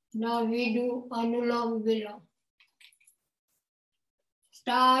 Now we do Anulom Vilom.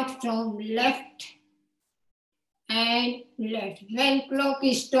 Start from left and left. When clock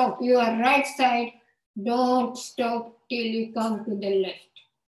is stopped, your right side, don't stop till you come to the left.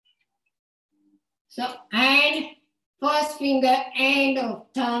 So, and first finger end of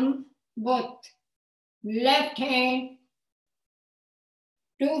thumb, both. Left hand,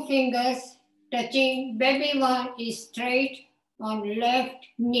 two fingers touching, baby one is straight on left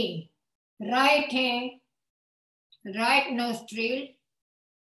knee. Right hand, right nostril,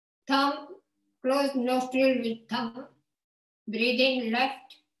 thumb, close nostril with thumb, breathing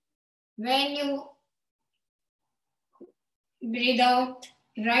left. When you breathe out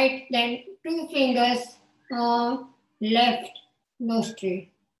right, then two fingers on left nostril.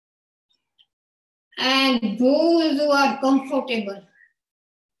 And those who are comfortable,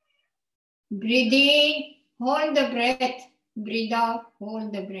 breathe in, hold the breath, breathe out,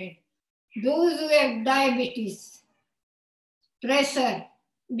 hold the breath. Those who have diabetes, pressure,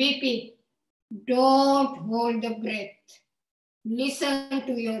 BP, don't hold the breath. Listen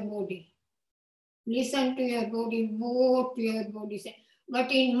to your body. Listen to your body, what your body says.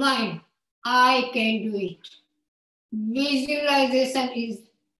 But in mind, I can do it. Visualization is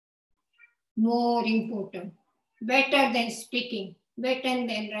more important. Better than speaking, better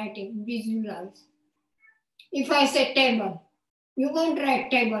than writing. Visualize. If I say table, you won't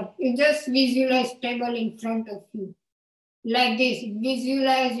write table. You just visualize table in front of you. Like this,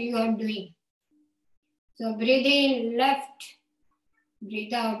 visualize you are doing. So breathe in left,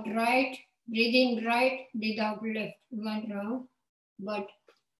 breathe out right, breathe in right, breathe out left. One round, but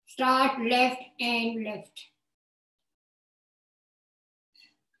start left and left.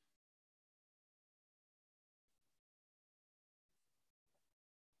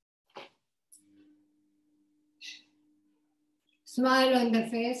 Smile on the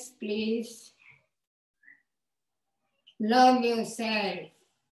face, please. Love yourself.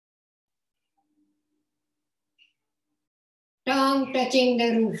 Tongue touching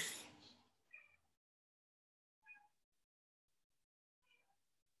the roof.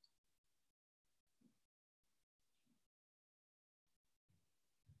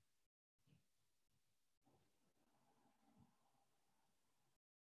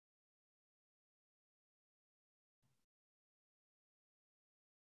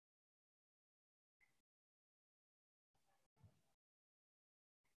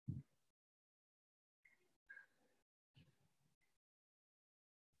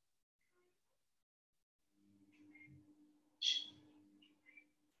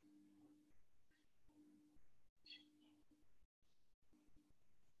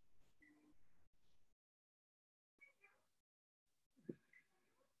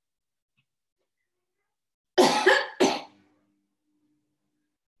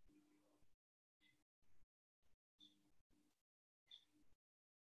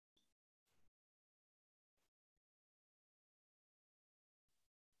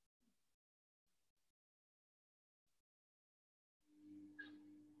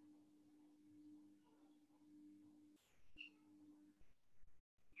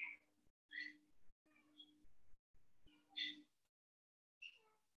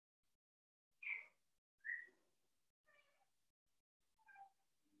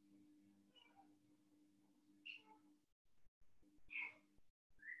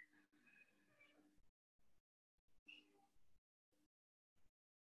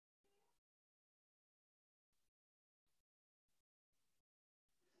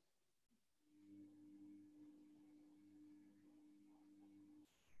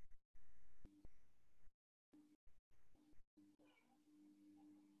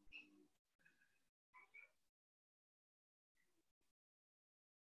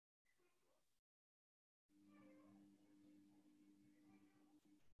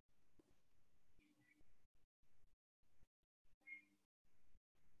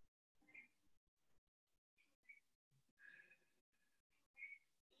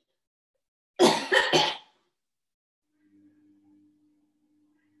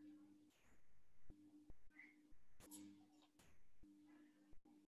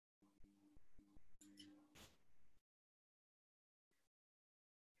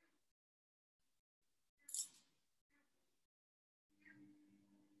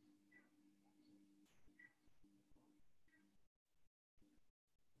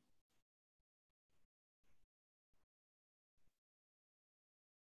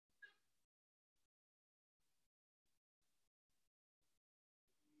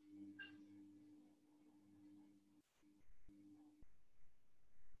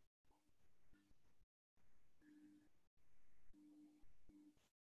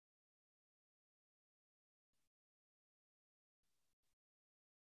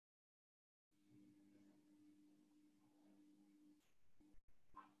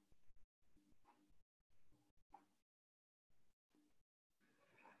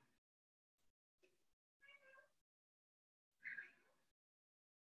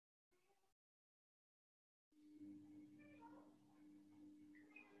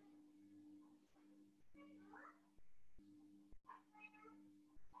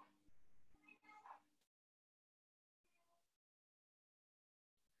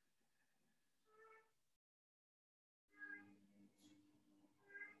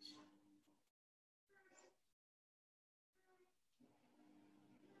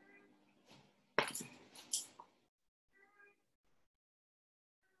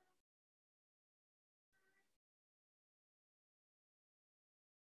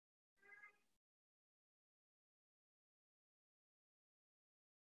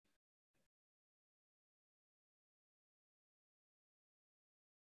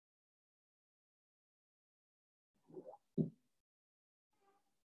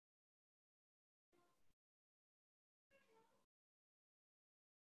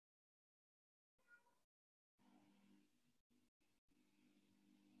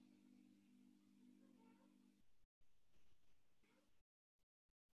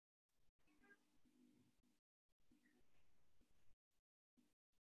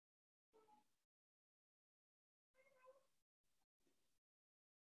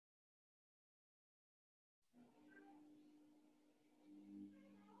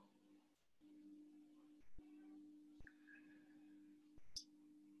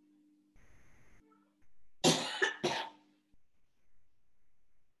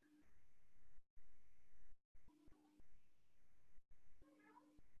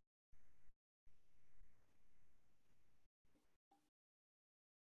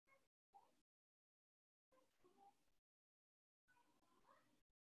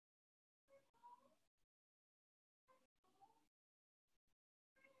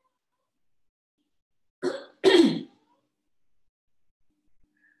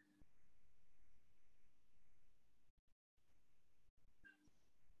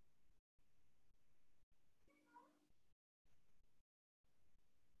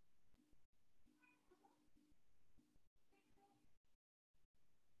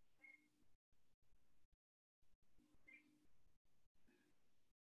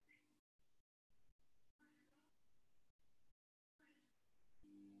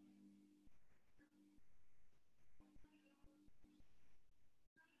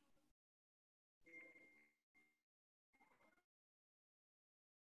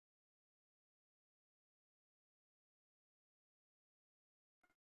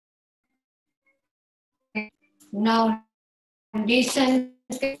 Now listen.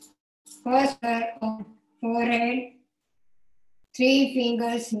 First on forehead, 3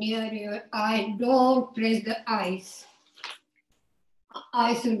 fingers near your eye. Don't press the eyes.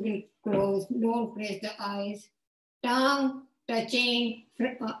 Eyes should be closed. Don't press the eyes. Tongue touching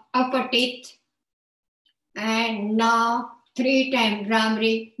upper teeth. And now 3 times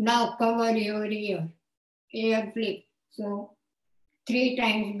Brahmari. Now cover your ear. Ear flip. So 3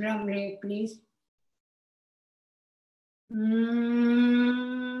 times Brahmari, please.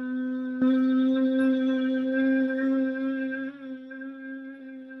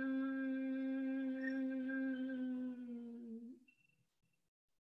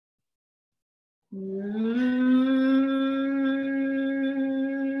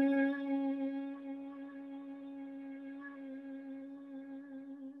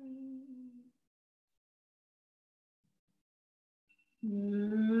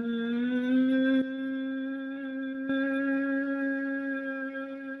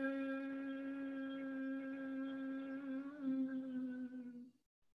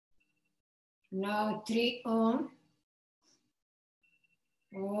 Now 3 on.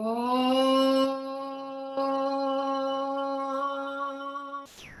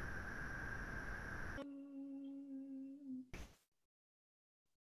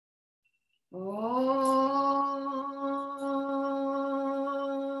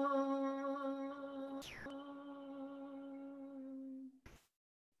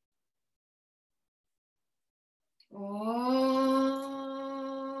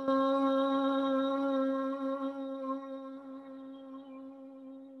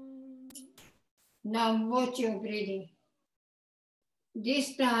 Now watch your breathing.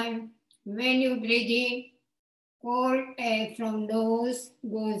 This time, when you breathe in, cold air from nose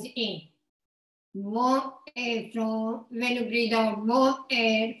goes in. Warm air from, when you breathe out, warm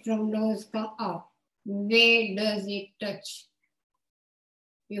air from nose come out. Where does it touch?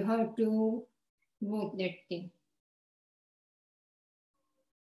 You have to vote that thing.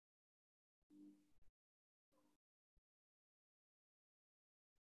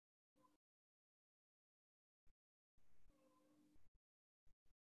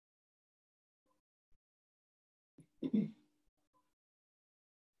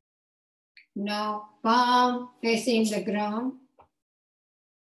 Now palm facing the ground.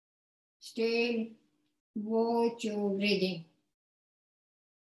 Still watch your breathing.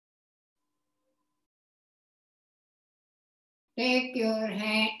 Take your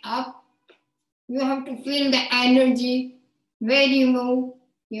hand up. You have to feel the energy. Where you move,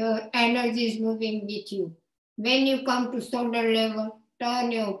 your energy is moving with you. When you come to shoulder level,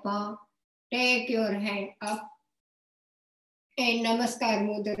 turn your palm. Take your hand up. And Namaskar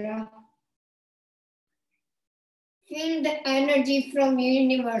Mudra. Feel the energy from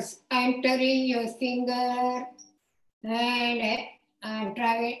universe entering your finger and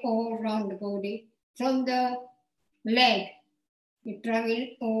travel all around the body. From the leg, it travel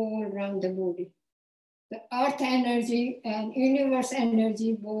all around the body. The earth energy and universe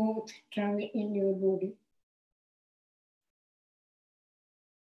energy both travel in your body.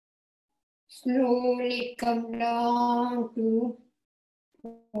 Slowly come down to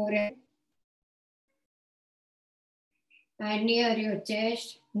forehead and near your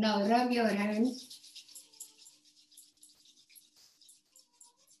chest. Now rub your hands.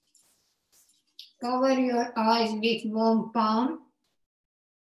 Cover your eyes with warm palm.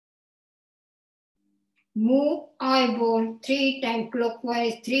 Move eyeball 3 times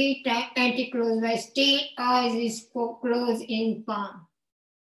clockwise, 3 times anti-clockwise. Still eyes is closed in palm.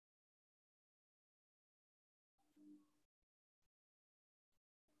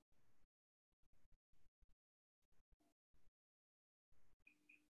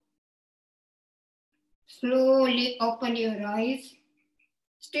 Slowly open your eyes.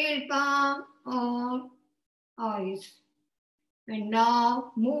 Still palm on eyes. And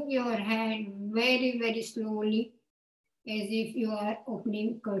now move your hand very, very slowly as if you are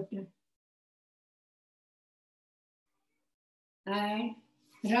opening curtain. And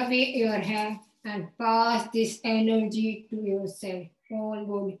rub your hand and pass this energy to yourself. Whole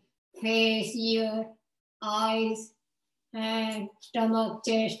body, face, ear, eyes, and stomach,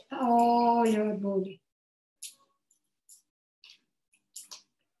 chest, all your body.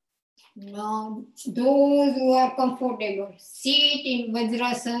 Now, those who are comfortable, sit in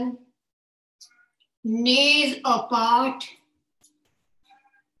Vajrasan, knees apart.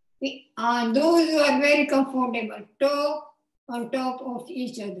 Those who are very comfortable, toe on top of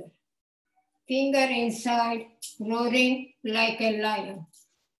each other. Finger inside, roaring like a lion.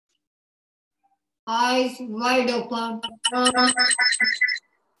 Eyes wide open.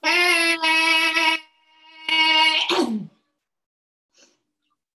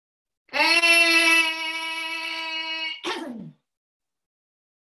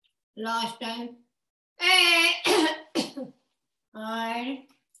 last time. And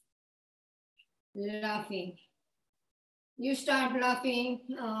laughing. You start laughing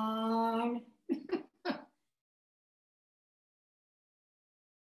and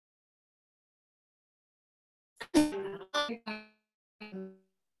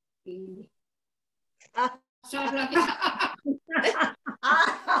start laughing.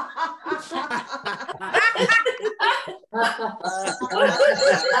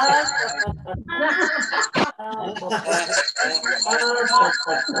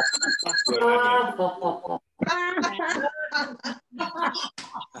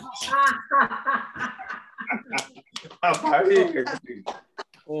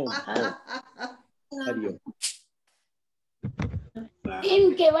 એમ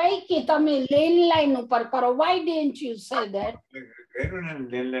કહેવાય કે તમે landline ઉપર કરો. Why didn't you say that?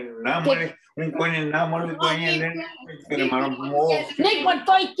 નહીં પણ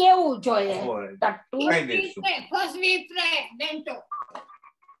તોય કેવું જોઈએ. First we pray, then talk.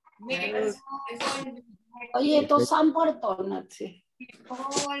 એ તો સાંભળતો નથી.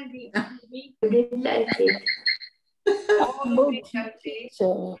 All the બહુ ઠીક છે.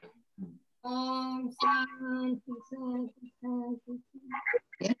 Shanti, Shanti, Shanti.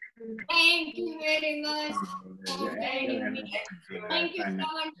 Thank you very much for guiding me. Thank you,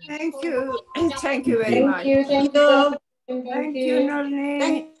 Shanti. Thank you. Thank you very much. Thank you. Thank you,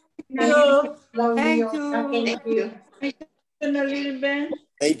 Nalini. Thank you. Thank you. Thank you.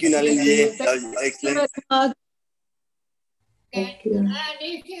 Thank you, Nalini. That was excellent. Thank you. And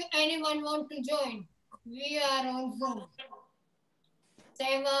if anyone want to join, we are on Zoom.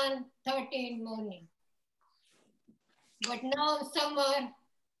 7:30 in morning. But now summer,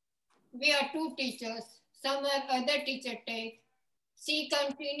 we are 2 teachers. Summer other teacher take. She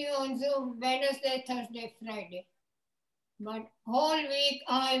continue on Zoom Wednesday, Thursday, Friday. But whole week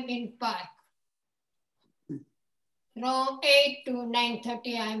I'm in park. From 8 to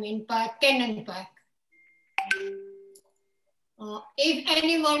 9:30 I'm in park, Cannon Park. If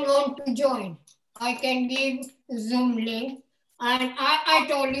anyone want to join, I can give Zoom link. And I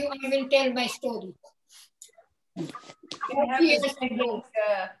told you I will tell my story. Years ago.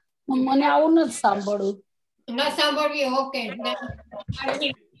 મને આવું નથી સાંભળવું. ના સાંભળવી, okay.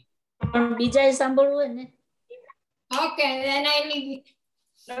 પણ બીજાએ સાંભળવું હોય ને. Okay, then I leave it.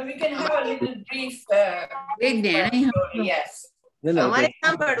 So we can have a little brief. Yes. અમારે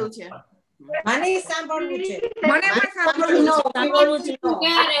સાંભળવું છે. મને સાંભળવું છે. મને પણ સાંભળવું છે. સાંભળવું છે.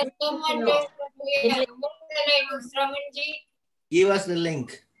 Shravanji, Give us the link.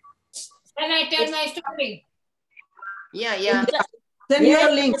 can I tell my story? Yeah. Send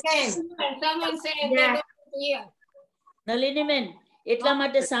your link. Someone said they don't hear. Nalini બેન એટલા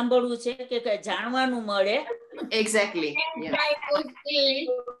માટે સાંભળવું છે કે જાણવાનું મળે. Exactly. And I was ill,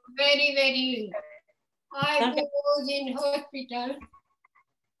 very, very ill. I was in hospital.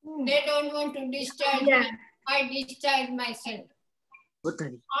 They don't want to discharge me. I discharged myself.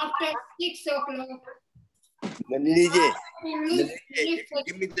 After 6 o'clock, Nalini ji, if if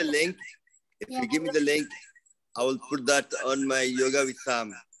you give me the link, I will put that on my yoga with Sam.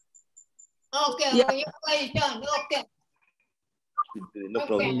 okay, yoga is done. Okay. No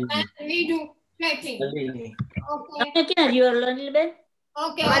problem. And we do stretching. Okay. તમે ક્યાં રહ્યો નલિની બેન?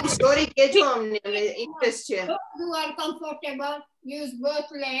 Okay. તમારી story કેજો અમને, interest છે. Those who are comfortable, use both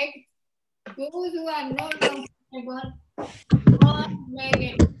legs. Those who are not comfortable, one leg.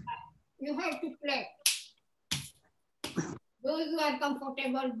 You have to play. Those who are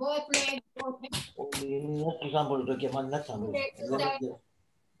comfortable, both legs, both hands.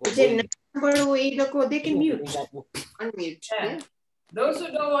 જે ન સાંભળવું એ લોકો they can mute. Unmute. Yeah. Those who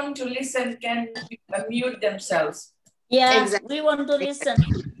don't want to listen can mute themselves. Yeah, Exactly. we want to listen.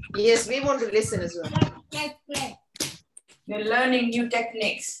 Yes, we want to listen as well. Let's play. They're learning new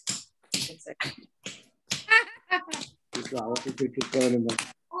techniques. Exactly.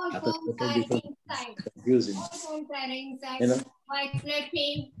 All bones are inside. Confusing. All bones are inside. You know? By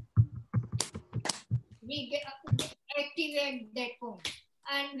clapping, we activate that bone.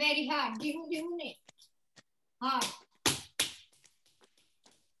 And very hard. Hard.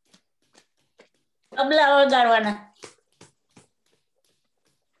 Tabla વગાડવાના.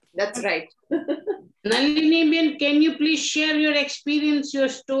 That's right. Nalini Ben, can you please share your experience, your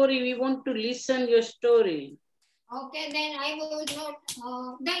story? We want to listen your story. Okay, then I was not,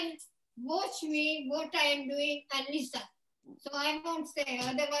 then watch me what I am doing and listen. So I won't say,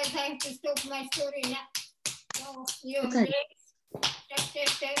 otherwise I have to stop my story now. So your legs,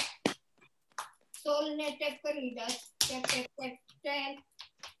 tap. Soul ne tap kari das, tap,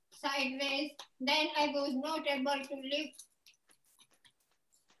 sideways. Then I was not able to lift.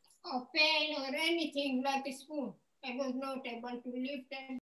 or pen or anything like a spoon. I was not able to lift and